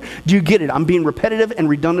my Lord. Do you get it? I'm being repetitive and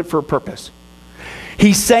redundant for a purpose.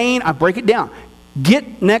 He's saying, I break it down.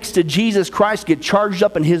 Get next to Jesus Christ. Get charged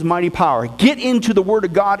up in his mighty power. Get into the Word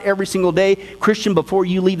of God every single day. Christian, before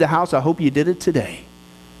you leave the house, I hope you did it today.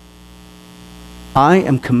 I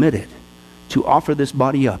am committed to offer this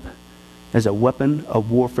body up as a weapon of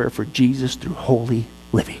warfare for Jesus through holy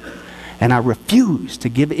living. And I refuse to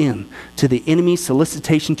give in to the enemy's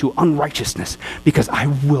solicitation to unrighteousness, because I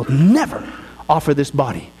will never offer this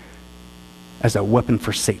body as a weapon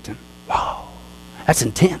for Satan. Wow, that's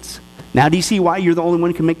intense. Now, do you see why you're the only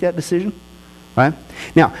one who can make that decision? Right?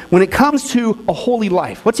 Now, when it comes to a holy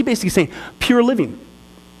life, what's he basically saying? Pure living.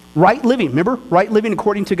 Right living. Remember? Right living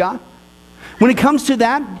according to God. When it comes to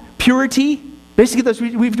that, purity,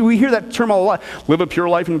 basically, we hear that term a lot. Live a pure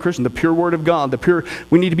life in Christian, the pure word of God,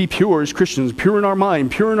 we need to be pure as Christians, pure in our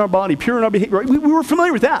mind, pure in our body, pure in our behavior. Right? We were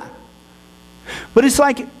familiar with that. But it's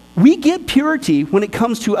like we get purity when it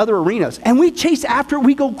comes to other arenas, and we chase after it,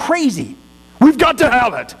 we go crazy. We've got to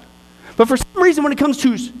have it. But for some reason, when it comes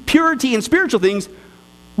to purity and spiritual things,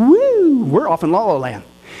 we're off in la-la land.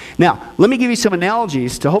 Now, let me give you some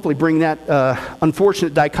analogies to hopefully bring that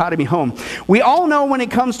unfortunate dichotomy home. We all know when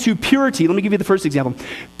it comes to purity, let me give you the first example.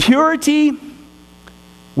 Purity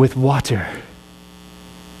with water.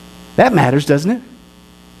 That matters, doesn't it?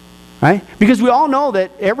 Right? Because we all know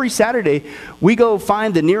that every Saturday we go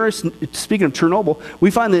find the nearest, speaking of Chernobyl, we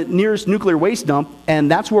find the nearest nuclear waste dump, and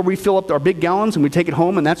that's where we fill up our big gallons and we take it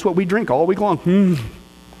home, and that's what we drink all week long.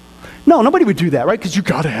 No, nobody would do that, right? Because you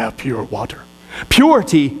got to have pure water.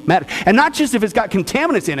 Purity matters. And not just if it's got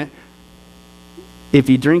contaminants in it, if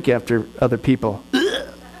you drink after other people.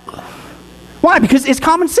 Why? Because it's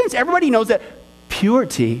common sense. Everybody knows that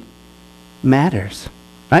purity matters.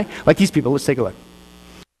 Right? Like these people. Let's take a look.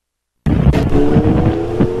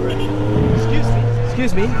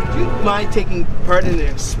 Excuse me, do you mind taking part in an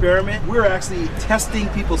experiment? We're actually testing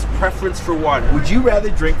people's preference for water. Would you rather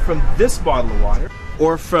drink from this bottle of water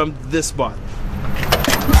or from this bottle?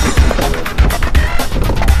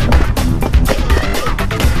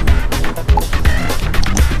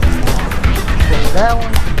 That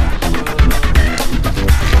one.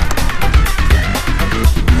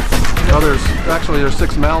 Well, there's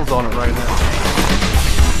 6 mouths on it right now.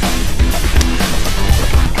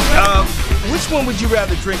 Which one would you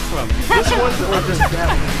rather drink from? This one or this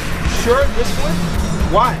one? Sure, this one?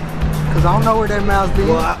 Why? Because I don't know where their mouths be.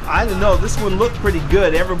 Well, I don't know. This one looked pretty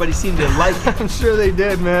good. Everybody seemed to like it. I'm sure they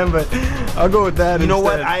did, man, but I'll go with that. You know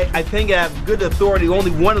what? I think I have good authority.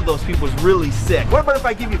 Only one of those people is really sick. What about if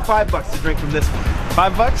I give you $5 to drink from this one?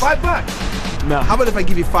 $5? $5. No. How about if I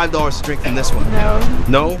give you $5 to drink from this one? No.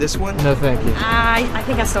 No? This one? No, thank you. I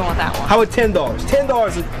think I still want that one. How about $10?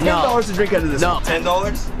 $10 to drink out of this one.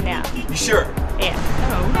 $10? Yeah. You sure? Yeah.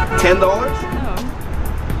 $10? No.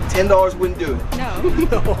 $10 wouldn't do it. No.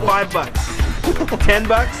 $5.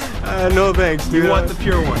 $10? No thanks, dude. You want the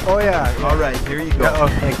pure one? Oh, yeah. All right, here you go. Oh,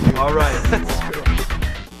 thank you. All right.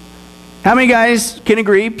 How many guys can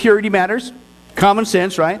agree purity matters? Common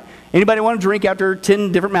sense, right? Anybody want to drink after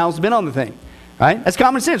 10 different mouths have been on the thing? Right? That's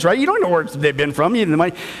common sense, right? You don't know where they've been from. You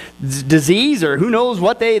know, disease or who knows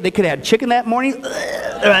what they could have had chicken that morning.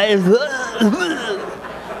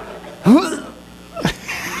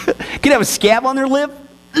 Could have a scab on their lip.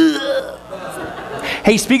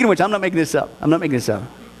 Hey, speaking of which, I'm not making this up.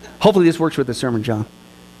 Hopefully this works with the sermon, John.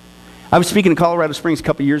 I was speaking in Colorado Springs a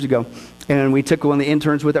couple years ago, and we took one of the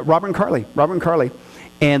interns with it, Robert and Carly,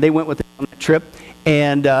 and they went with us on that trip.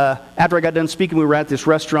 And after I got done speaking, we were at this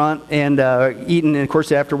restaurant and eating, and of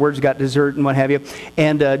course afterwards got dessert and what have you.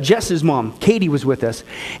 And Jess's mom, Katie, was with us,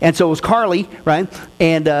 and so it was Carly, right?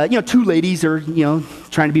 And two ladies are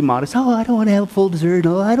trying to be modest. Oh, I don't want to have a full dessert.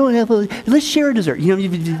 Oh, I don't have a. Let's share a dessert. You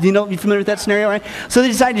familiar with that scenario, right? So they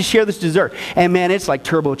decided to share this dessert, and man, it's like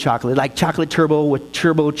turbo chocolate, like chocolate turbo with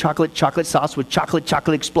turbo chocolate sauce with chocolate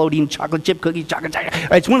exploding chocolate chip cookies, chocolate.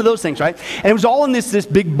 Right? It's one of those things, right? And it was all in this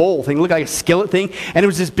big bowl thing. It looked like a skillet thing. And it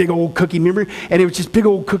was this big old cookie, remember? And it was just big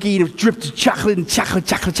old cookie, and it was dripped with chocolate.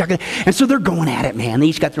 And so they're going at it, man. They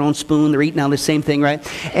each got their own spoon. They're eating out the same thing, right?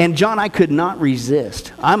 And John, I could not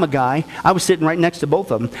resist. I'm a guy. I was sitting right next to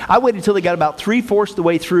both of them. I waited until they got about 3/4 the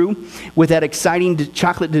way through with that exciting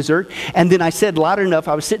chocolate dessert. And then I said loud enough.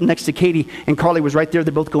 I was sitting next to Katie, and Carly was right there.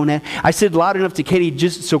 They're both going at it. I said loud enough to Katie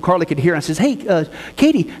just so Carly could hear. I says, hey,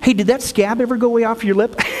 Katie, hey, did that scab ever go way off your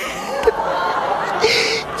lip?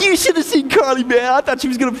 You should have seen Carly, man. I thought she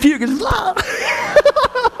was going to puke.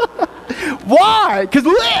 Why? Because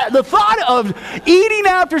the thought of eating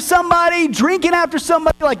after somebody, drinking after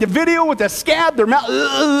somebody, like the video with the scab, their mouth.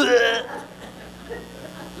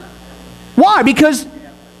 Why? Because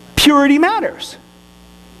purity matters.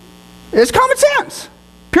 It's common sense.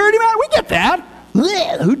 Purity matters. We get that.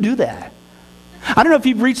 Who'd do that? I don't know if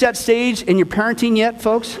you've reached that stage in your parenting yet,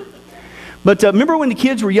 folks. But remember when the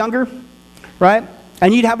kids were younger, right?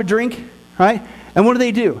 And you'd have a drink, right? And what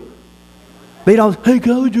do? They'd always, hey,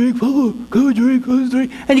 can I have a drink? Oh, can I have a drink? Can I have a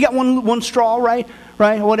drink? And you got one straw, right?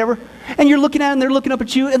 Or whatever. And you're looking at them, they're looking up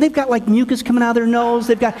at you, and they've got like mucus coming out of their nose.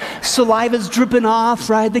 They've got saliva's dripping off,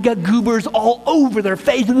 right? They got goobers all over their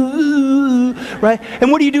face, right?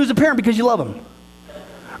 And what do you do as a parent because you love them?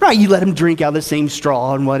 Right, you let them drink out of the same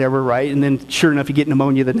straw and whatever, right? And then sure enough, you get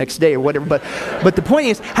pneumonia the next day or whatever. But the point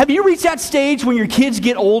is, have you reached that stage when your kids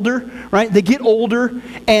get older, right? They get older,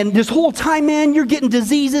 and this whole time, man, you're getting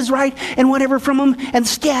diseases, right? And whatever from them, and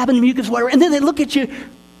scab and mucus, whatever. And then they look at you,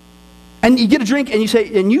 and you get a drink,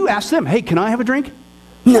 and you ask them, hey, can I have a drink?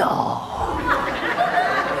 No.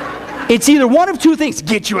 It's either one of two things.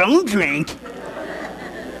 Get your own drink,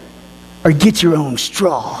 or get your own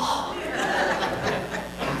straw.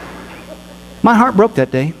 My heart broke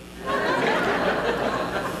that day.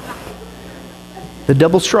 The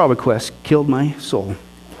double straw request killed my soul.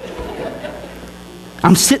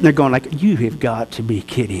 I'm sitting there going like, you have got to be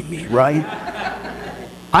kidding me, right?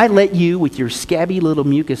 I let you, with your scabby little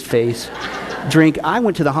mucus face, drink. I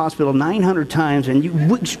went to the hospital 900 times, and you...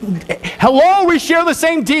 Hello, we share the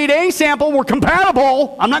same DNA sample. We're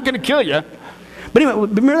compatible. I'm not going to kill you. But anyway,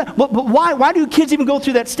 remember that? But why do kids even go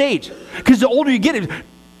through that stage? Because the older you get,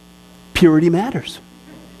 purity matters.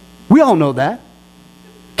 We all know that.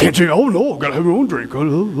 Can't say, oh no, I've got to have your own drink.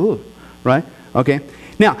 Right? Okay.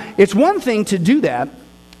 Now, it's one thing to do that,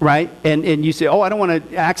 right? And you say, oh, I don't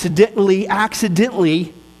want to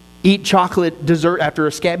accidentally eat chocolate dessert after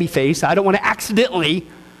a scabby face. I don't want to accidentally,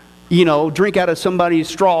 drink out of somebody's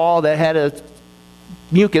straw that had a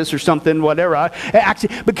mucus or something, whatever.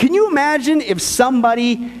 But can you imagine if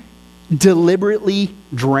somebody deliberately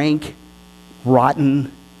drank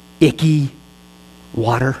rotten, icky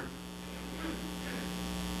water?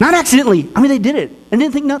 Not accidentally. I mean, they did it and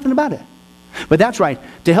didn't think nothing about it. But that's right.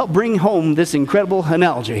 To help bring home this incredible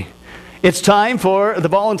analogy, it's time for the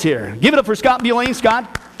volunteer. Give it up for Scott Bueling.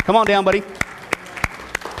 Scott, come on down, buddy.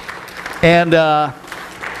 And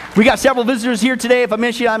we got several visitors here today. If I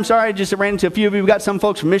miss you, I'm sorry. I just ran into a few of you. We've got some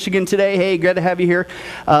folks from Michigan today. Hey, glad to have you here.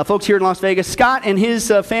 Folks here in Las Vegas. Scott and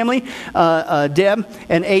his family, Deb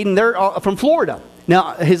and Aiden, they're from Florida.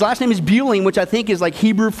 Now, his last name is Bueling, which I think is like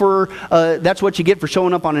Hebrew for, that's what you get for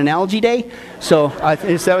showing up on Analogy Day. So,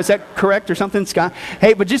 is that correct or something, Scott?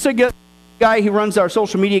 Hey, but just a good guy, he runs our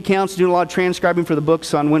social media accounts, doing a lot of transcribing for the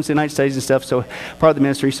books on Wednesday night studies and stuff, so part of the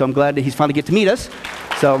ministry. So I'm glad that he's finally get to meet us.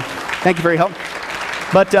 So, thank you for your help.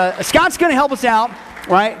 But Scott's going to help us out,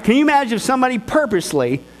 right? Can you imagine if somebody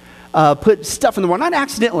purposely put stuff in the water, not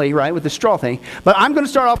accidentally, right, with the straw thing, but I'm going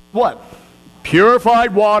to start off with what?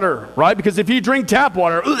 Purified water, right? Because if you drink tap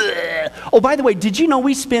water, Oh, by the way, did you know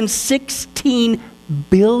we spend $16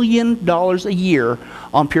 billion a year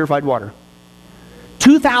on purified water?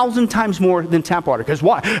 2,000 times more than tap water. Because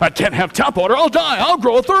why? I can't have tap water. I'll die. I'll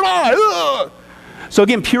grow a third eye. Ugh. So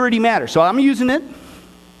again, purity matters. So I'm using it.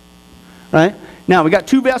 Right? Now, we got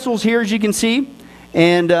 2 vessels here, as you can see.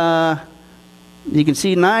 And you can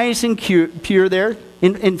see nice and pure there.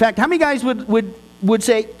 In fact, how many guys would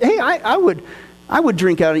say, hey, I would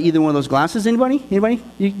drink out of either one of those glasses? Anybody? Anybody?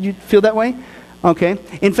 You feel that way? Okay.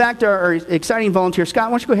 In fact, our exciting volunteer, Scott,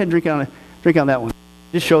 why don't you go ahead and drink on that one?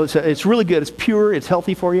 Just show it's really good. It's pure. It's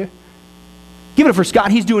healthy for you. Give it up for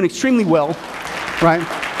Scott. He's doing extremely well, right,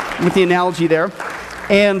 with the analogy there.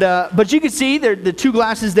 And but you can see the 2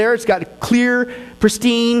 glasses there. It's got clear,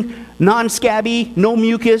 pristine, non-scabby, no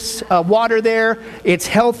mucus water there. It's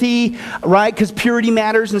healthy, right, because purity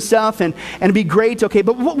matters and stuff. And it'd be great. Okay,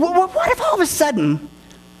 but what if all of a sudden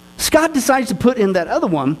Scott decides to put in that other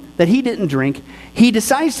one that he didn't drink? He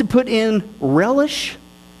decides to put in relish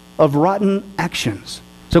of rotten actions.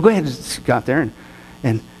 So go ahead, Scott, there,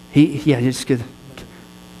 and just good.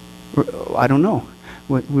 I don't know.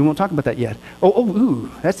 We won't talk about that yet.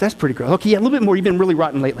 Ooh, that's pretty gross. Okay, yeah, a little bit more. You've been really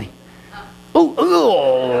rotten lately. Woo,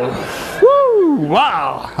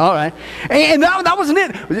 wow. All right, and that wasn't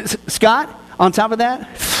it. Scott, on top of that,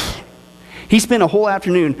 he spent a whole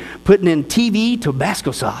afternoon putting in TV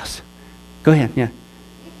Tabasco sauce. Go ahead, yeah.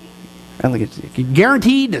 And look, it's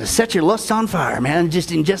guaranteed to set your lusts on fire, man.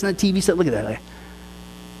 Just in that TV set. Look at that.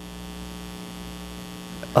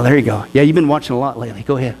 Oh, there you go. Yeah, you've been watching a lot lately.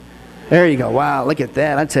 Go ahead. There you go. Wow, look at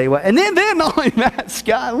that. I tell you what. And then not only that,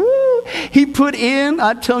 Scott, woo, he put in,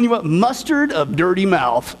 I'm telling you what, mustard of dirty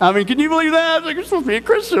mouth. I mean, can you believe that? Like, you're supposed to be a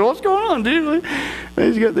Christian. What's going on, dude?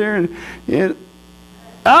 He's got there and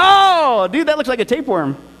oh, dude, that looks like a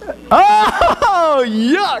tapeworm. Oh,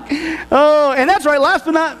 yuck. Oh, and that's right. Last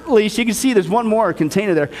but not least, you can see there's one more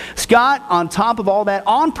container there. Scott, on top of all that,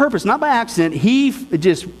 on purpose, not by accident, he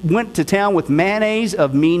just went to town with mayonnaise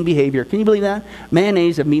of mean behavior. Can you believe that?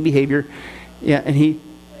 Mayonnaise of mean behavior. Yeah, and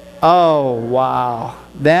oh, wow.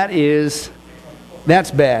 That's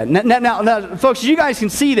bad. Now, folks, you guys can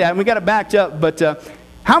see that, and we got it backed up, but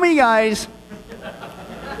how many guys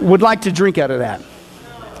would like to drink out of that?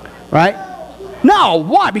 Right? No,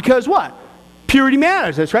 why? Because what? Purity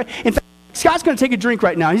matters, that's right. In fact, Scott's going to take a drink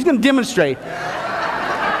right now. He's going to demonstrate.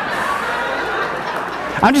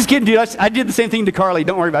 I'm just kidding, dude. I did the same thing to Carly.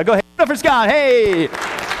 Don't worry about it. Go ahead. Give it up for Scott. Hey!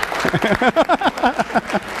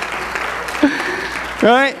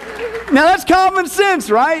 Right? Now that's common sense,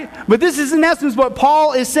 right? But this is in essence what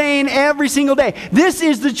Paul is saying every single day. This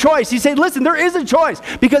is the choice. He's saying, listen, there is a choice.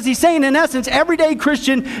 Because he's saying in essence, everyday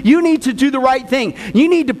Christian, you need to do the right thing. You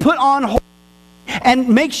need to put on hold and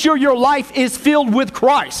make sure your life is filled with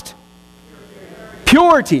Christ.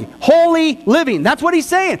 Purity, holy living. That's what he's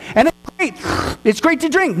saying. And it's great. It's great to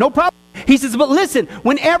drink, no problem. He says, but listen,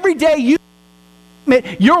 when every day you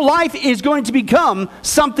admit your life is going to become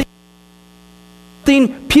something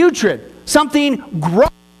putrid, something gross.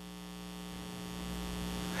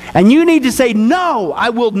 And you need to say, no, I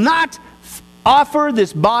will not offer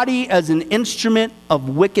this body as an instrument of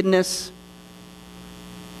wickedness.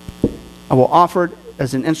 I will offer it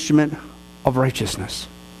as an instrument of righteousness.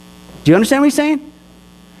 Do you understand what he's saying?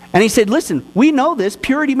 And he said, listen, we know this,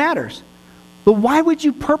 purity matters. But why would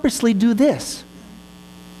you purposely do this?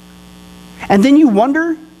 And then you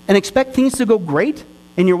wonder and expect things to go great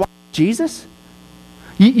in your walk with Jesus?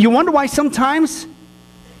 You wonder why sometimes,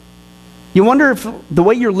 you wonder if the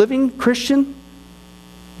way you're living, Christian,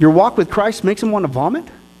 your walk with Christ makes him want to vomit?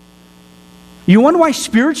 You wonder why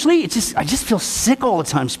spiritually, I just feel sick all the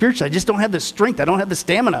time spiritually. I just don't have the strength. I don't have the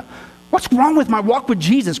stamina. What's wrong with my walk with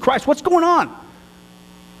Jesus Christ? What's going on?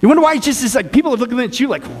 You wonder why it's like people are looking at you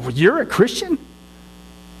like, you're a Christian?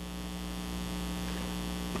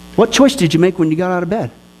 What choice did you make when you got out of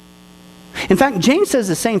bed? In fact, James says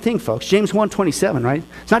the same thing, folks. James 1:27, right?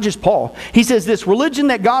 It's not just Paul. He says this, religion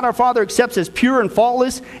that God our Father accepts as pure and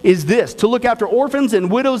faultless is this, to look after orphans and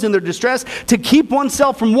widows in their distress, to keep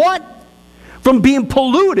oneself from what? From being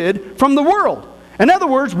polluted from the world. In other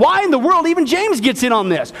words, why in the world, even James gets in on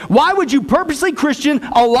this. Why would you purposely, Christian,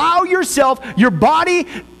 allow yourself, your body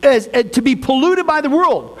to be polluted by the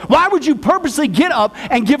world? Why would you purposely get up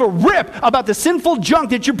and give a rip about the sinful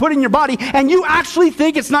junk that you're putting in your body and you actually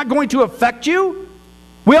think it's not going to affect you?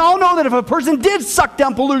 We all know that if a person did suck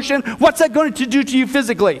down pollution, what's that going to do to you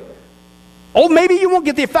physically? Oh, maybe you won't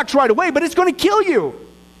get the effects right away, but it's going to kill you.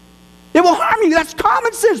 It will harm you. That's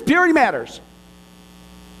common sense. Purity matters.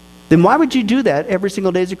 Then why would you do that every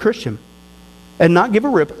single day as a Christian and not give a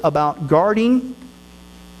rip about guarding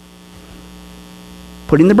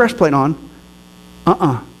putting the breastplate on.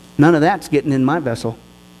 None of that's getting in my vessel.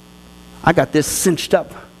 I got this cinched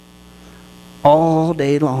up all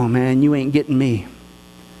day long, man. You ain't getting me.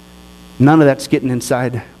 None of that's getting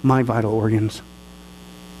inside my vital organs.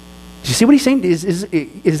 Do you see what he's saying?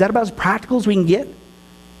 Is that about as practical as we can get?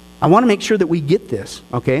 I want to make sure that we get this,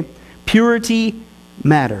 okay? Purity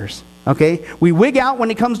matters, okay? We wig out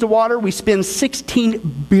when it comes to water. We spend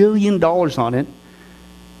 $16 billion on it.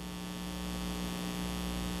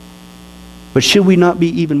 But should we not be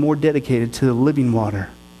even more dedicated to the living water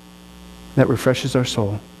that refreshes our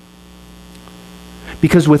soul?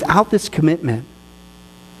 Because without this commitment,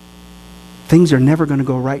 things are never going to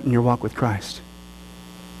go right in your walk with Christ.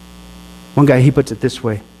 One guy, he puts it this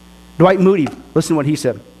way. Dwight Moody, listen to what he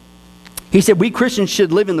said. He said, we Christians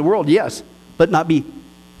should live in the world, yes, but not be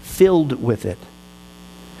filled with it.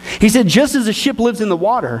 He said, just as a ship lives in the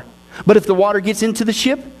water, but if the water gets into the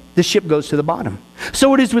ship goes to the bottom.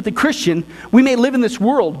 So it is with the Christian. We may live in this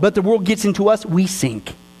world, but the world gets into us, we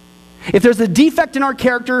sink. If there's a defect in our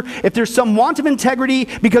character, if there's some want of integrity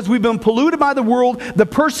because we've been polluted by the world, the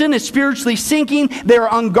person is spiritually sinking, they're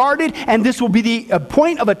unguarded, and this will be the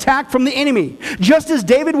point of attack from the enemy. Just as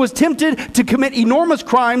David was tempted to commit enormous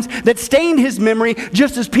crimes that stained his memory,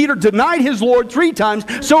 just as Peter denied his Lord 3 times,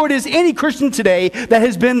 so it is any Christian today that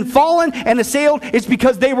has been fallen and assailed. It's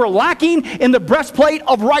because they were lacking in the breastplate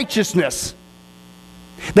of righteousness.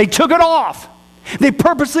 They took it off. They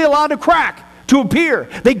purposely allowed a crack to appear.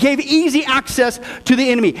 They gave easy access to the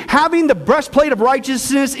enemy. Having the breastplate of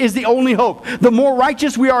righteousness is the only hope. The more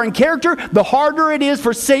righteous we are in character, the harder it is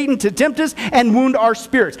for Satan to tempt us and wound our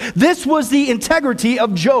spirits. This was the integrity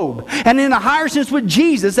of Job, and in a higher sense with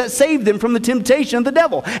Jesus, that saved them from the temptation of the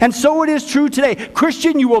devil. And so it is true today.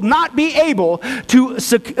 Christian, you will not be able to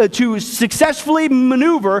successfully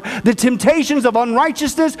maneuver the temptations of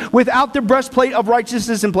unrighteousness without the breastplate of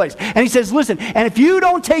righteousness in place. And he says, listen, and if you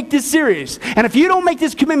don't take this serious, and if you don't make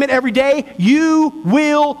this commitment every day, you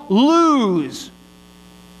will lose.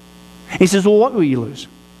 He says, well, what will you lose?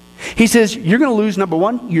 He says, you're going to lose, number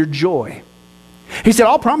one, your joy. He said,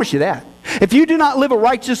 I'll promise you that. If you do not live a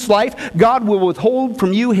righteous life, God will withhold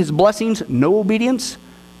from you his blessings, no obedience,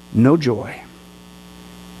 no joy.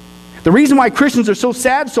 The reason why Christians are so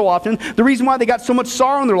sad so often, the reason why they got so much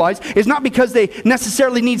sorrow in their lives, is not because they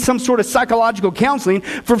necessarily need some sort of psychological counseling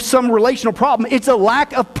for some relational problem. It's a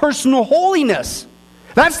lack of personal holiness.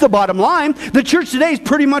 That's the bottom line. The church today has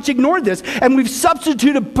pretty much ignored this, and we've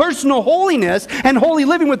substituted personal holiness and holy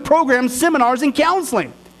living with programs, seminars, and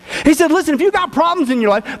counseling. He said, listen, if you've got problems in your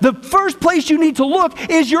life, the first place you need to look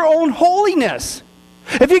is your own holiness.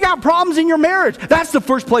 If you got problems in your marriage, that's the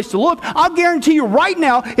first place to look. I'll guarantee you right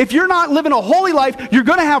now, if you're not living a holy life, you're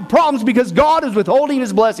going to have problems because God is withholding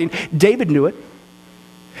his blessing. David knew it.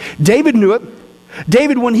 David knew it.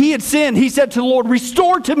 David, when he had sinned, he said to the Lord,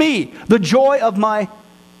 restore to me the joy of my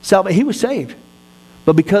salvation. He was saved.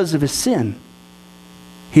 But because of his sin,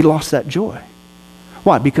 he lost that joy.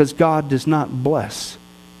 Why? Because God does not bless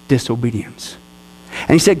disobedience. And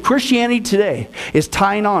he said, Christianity today is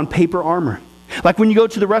tying on paper armor. Like when you go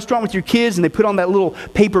to the restaurant with your kids and they put on that little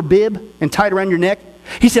paper bib and tie it around your neck.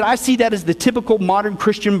 He said, I see that as the typical modern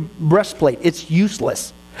Christian breastplate. It's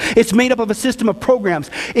useless. It's made up of a system of programs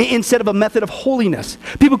instead of a method of holiness.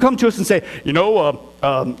 People come to us and say, you know,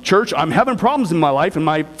 church, I'm having problems in my life and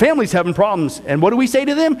my family's having problems. And what do we say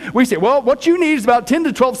to them? We say, well, what you need is about 10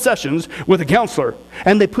 to 12 sessions with a counselor.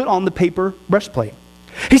 And they put on the paper breastplate.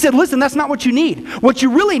 He said, listen, that's not what you need. What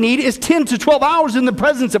you really need is 10 to 12 hours in the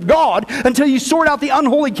presence of God until you sort out the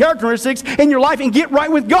unholy characteristics in your life and get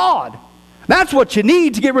right with God. That's what you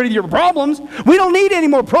need to get rid of your problems. We don't need any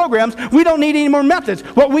more programs. We don't need any more methods.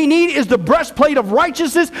 What we need is the breastplate of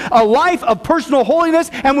righteousness, a life of personal holiness,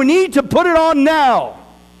 and we need to put it on now.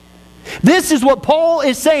 This is what Paul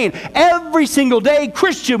is saying. Every single day,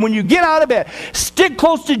 Christian, when you get out of bed, stick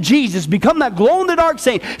close to Jesus. Become that glow-in-the-dark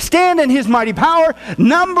saint. Stand in his mighty power.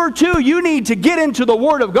 Number 2, you need to get into the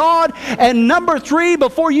Word of God. And number 3,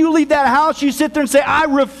 before you leave that house, you sit there and say, I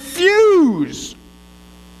refuse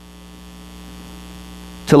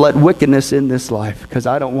to let wickedness in this life because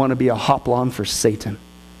I don't want to be a hoplon for Satan.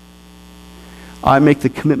 I make the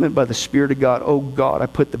commitment by the Spirit of God. Oh God, I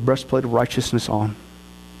put the breastplate of righteousness on.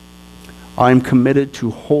 I am committed to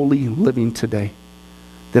holy living today.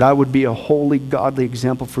 That I would be a holy, godly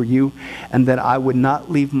example for you, and that I would not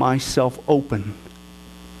leave myself open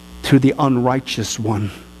to the unrighteous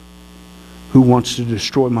one who wants to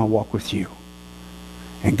destroy my walk with you.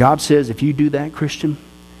 And God says, if you do that, Christian,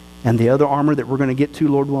 and the other armor that we're going to get to,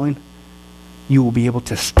 Lord willing, you will be able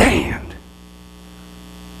to stand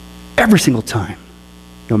every single time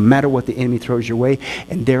no matter what the enemy throws your way.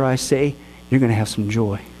 And dare I say, you're going to have some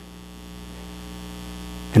joy.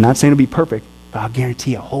 And not saying it'll be perfect, but I'll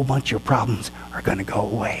guarantee a whole bunch of your problems are going to go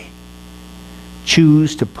away.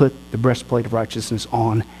 Choose to put the breastplate of righteousness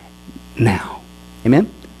on now. Amen?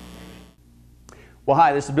 Well,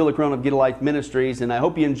 hi, this is Billy Crone of Get a Life Ministries, and I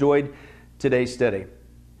hope you enjoyed today's study.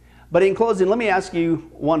 But in closing, let me ask you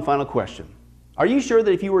one final question. Are you sure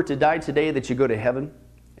that if you were to die today that you go to heaven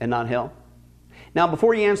and not hell? Now,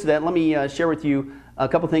 before you answer that, let me share with you a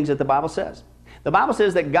couple things that the Bible says. The Bible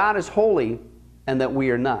says that God is holy and that we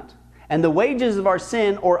are not. And the wages of our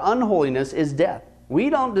sin or unholiness is death. We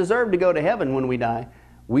don't deserve to go to heaven when we die.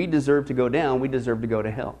 We deserve to go down. We deserve to go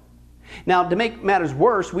to hell. Now, to make matters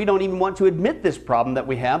worse, we don't even want to admit this problem that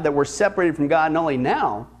we have, that we're separated from God not only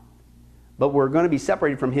now, but we're going to be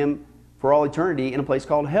separated from Him for all eternity in a place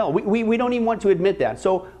called hell. We don't even want to admit that.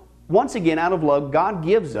 So, once again, out of love, God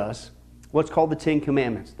gives us what's called the Ten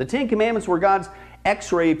Commandments. The Ten Commandments were God's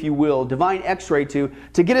x-ray, if you will, divine x-ray to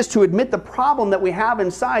get us to admit the problem that we have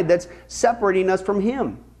inside that's separating us from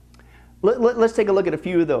Him. Let's take a look at a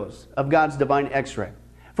few of those, of God's divine x-ray.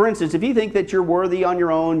 For instance, if you think that you're worthy on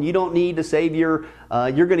your own, you don't need a Savior,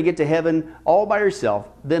 you're going to get to heaven all by yourself,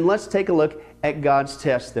 then let's take a look at God's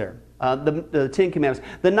test there. The Ten Commandments.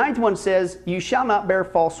 The ninth one says, you shall not bear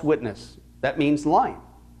false witness. That means lying.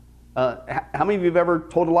 How many of you have ever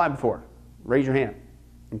told a lie before? Raise your hand.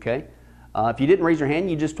 Okay? If you didn't raise your hand,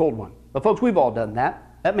 you just told one. But folks, we've all done that.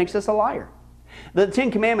 That makes us a liar. The Ten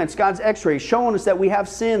Commandments, God's x-ray, showing us that we have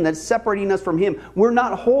sin that's separating us from Him. We're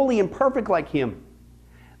not holy and perfect like Him.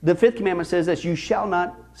 The fifth commandment says this, you shall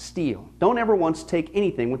not steal. Don't ever once take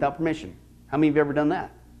anything without permission. How many of you have ever done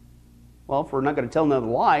that? Well, if we're not going to tell another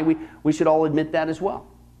lie, we should all admit that as well.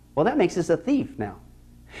 Well, that makes us a thief now.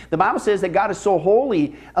 The Bible says that God is so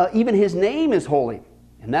holy, even His name is holy.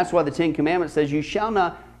 And that's why the Ten Commandments says you shall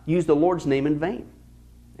not use the Lord's name in vain.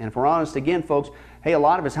 And if we're honest again, folks, hey, a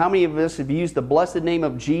lot of us, how many of us have used the blessed name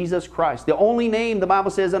of Jesus Christ, the only name the Bible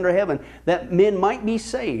says under heaven that men might be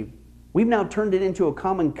saved? We've now turned it into a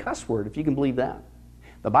common cuss word, if you can believe that.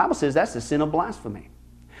 The Bible says that's the sin of blasphemy.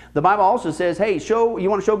 The Bible also says, hey, you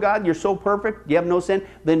want to show God you're so perfect, you have no sin,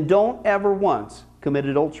 then don't ever once commit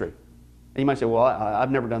adultery. And you might say, well,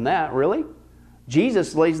 I've never done that. Really?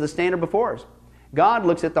 Jesus lays the standard before us. God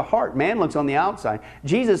looks at the heart. Man looks on the outside.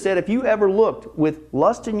 Jesus said, if you ever looked with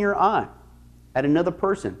lust in your eye at another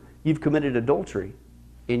person, you've committed adultery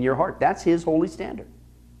in your heart. That's His holy standard.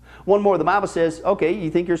 One more, the Bible says, okay,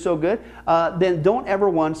 you think you're so good? Then don't ever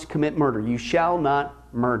once commit murder. You shall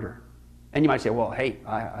not murder. And you might say, well, hey,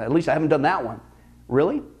 at least I haven't done that one.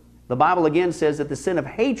 Really? The Bible again says that the sin of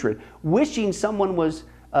hatred, wishing someone was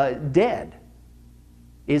dead,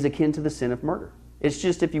 is akin to the sin of murder. It's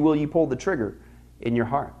just, if you will, you pull the trigger in your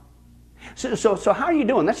heart. So how are you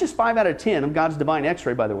doing? That's just 5 out of 10 of God's divine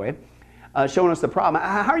x-ray, by the way, showing us the problem.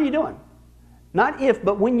 How are you doing? Not if,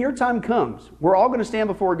 but when your time comes, we're all going to stand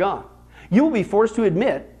before God. You will be forced to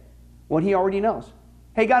admit what He already knows.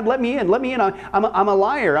 Hey, God, let me in. Let me in. I'm a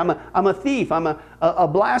liar. I'm a thief. I'm a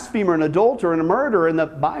blasphemer, an adulterer, and a murderer. And the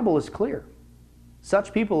Bible is clear.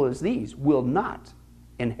 Such people as these will not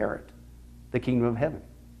inherit the kingdom of heaven.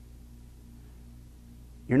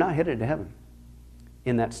 You're not headed to heaven.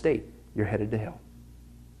 In that state, you're headed to hell.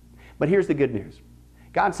 But here's the good news.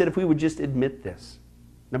 God said if we would just admit this,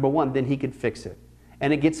 number one, then He could fix it.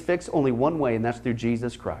 And it gets fixed only one way, and that's through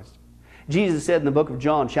Jesus Christ. Jesus said in the book of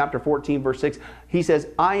John, chapter 14, verse 6, He says,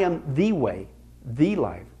 I am the way, the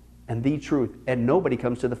life, and the truth, and nobody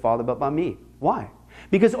comes to the Father but by me. Why?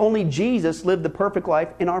 Because only Jesus lived the perfect life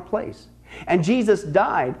in our place. And Jesus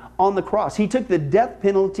died on the cross. He took the death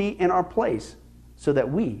penalty in our place so that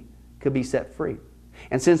we could be set free.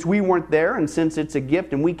 And since we weren't there, and since it's a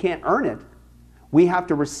gift and we can't earn it, we have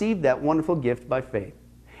to receive that wonderful gift by faith.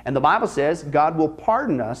 And the Bible says God will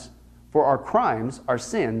pardon us for our crimes, our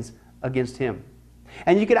sins against Him.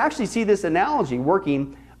 And you could actually see this analogy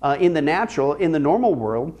working in the natural, in the normal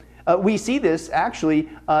world. We see this actually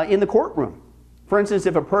in the courtroom. For instance,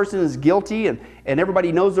 if a person is guilty and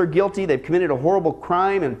everybody knows they're guilty, they've committed a horrible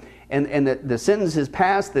crime, and the sentence has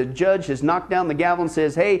passed, the judge has knocked down the gavel and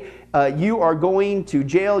says, hey, you are going to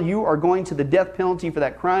jail, you are going to the death penalty for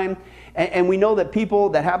that crime. And we know that people,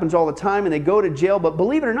 that happens all the time, and they go to jail. But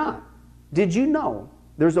believe it or not, did you know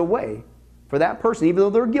there's a way for that person, even though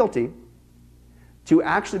they're guilty, to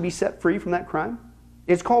actually be set free from that crime?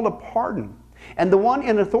 It's called a pardon. And the one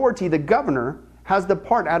in authority, the governor, has the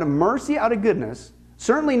part out of mercy, out of goodness.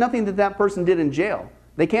 Certainly nothing that person did in jail.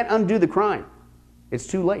 They can't undo the crime. It's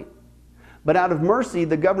too late. But out of mercy,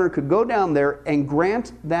 the governor could go down there and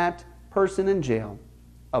grant that person in jail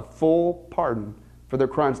a full pardon for their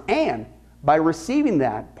crimes. And by receiving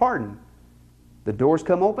that pardon, the doors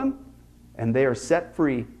come open and they are set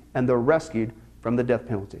free and they're rescued from the death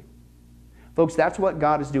penalty. Folks, that's what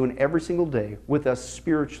God is doing every single day with us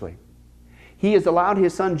spiritually. He has allowed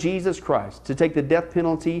His Son, Jesus Christ, to take the death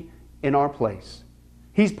penalty in our place.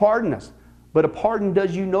 He's pardoned us, but a pardon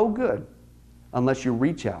does you no good unless you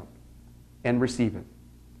reach out and receive it.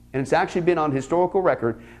 And it's actually been on historical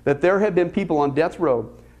record that there have been people on death row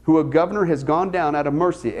who a governor has gone down out of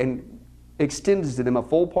mercy and extended to them a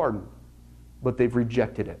full pardon, but they've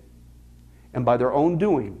rejected it. And by their own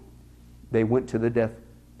doing, they went to the death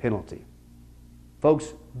penalty.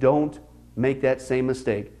 Folks, don't make that same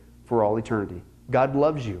mistake for all eternity. God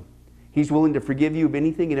loves you. He's willing to forgive you of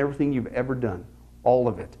anything and everything you've ever done. All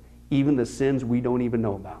of it. Even the sins we don't even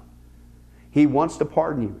know about. He wants to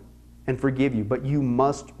pardon you and forgive you, but you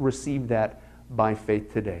must receive that by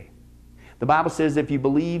faith today. The Bible says if you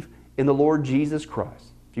believe in the Lord Jesus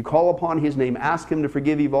Christ, if you call upon His name, ask Him to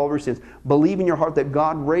forgive you of all your sins, believe in your heart that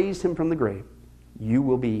God raised Him from the grave, you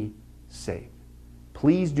will be saved.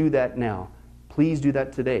 Please do that now. Please do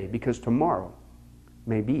that today, because tomorrow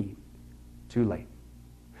may be too late.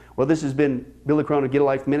 Well, this has been Billy Crone of Get a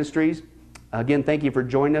Life Ministries. Again, thank you for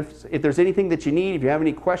joining us. If there's anything that you need, if you have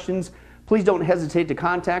any questions, please don't hesitate to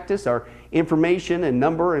contact us. Our information and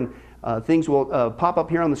number and things will pop up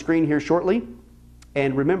here on the screen here shortly.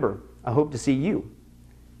 And remember, I hope to see you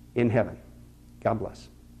in heaven. God bless.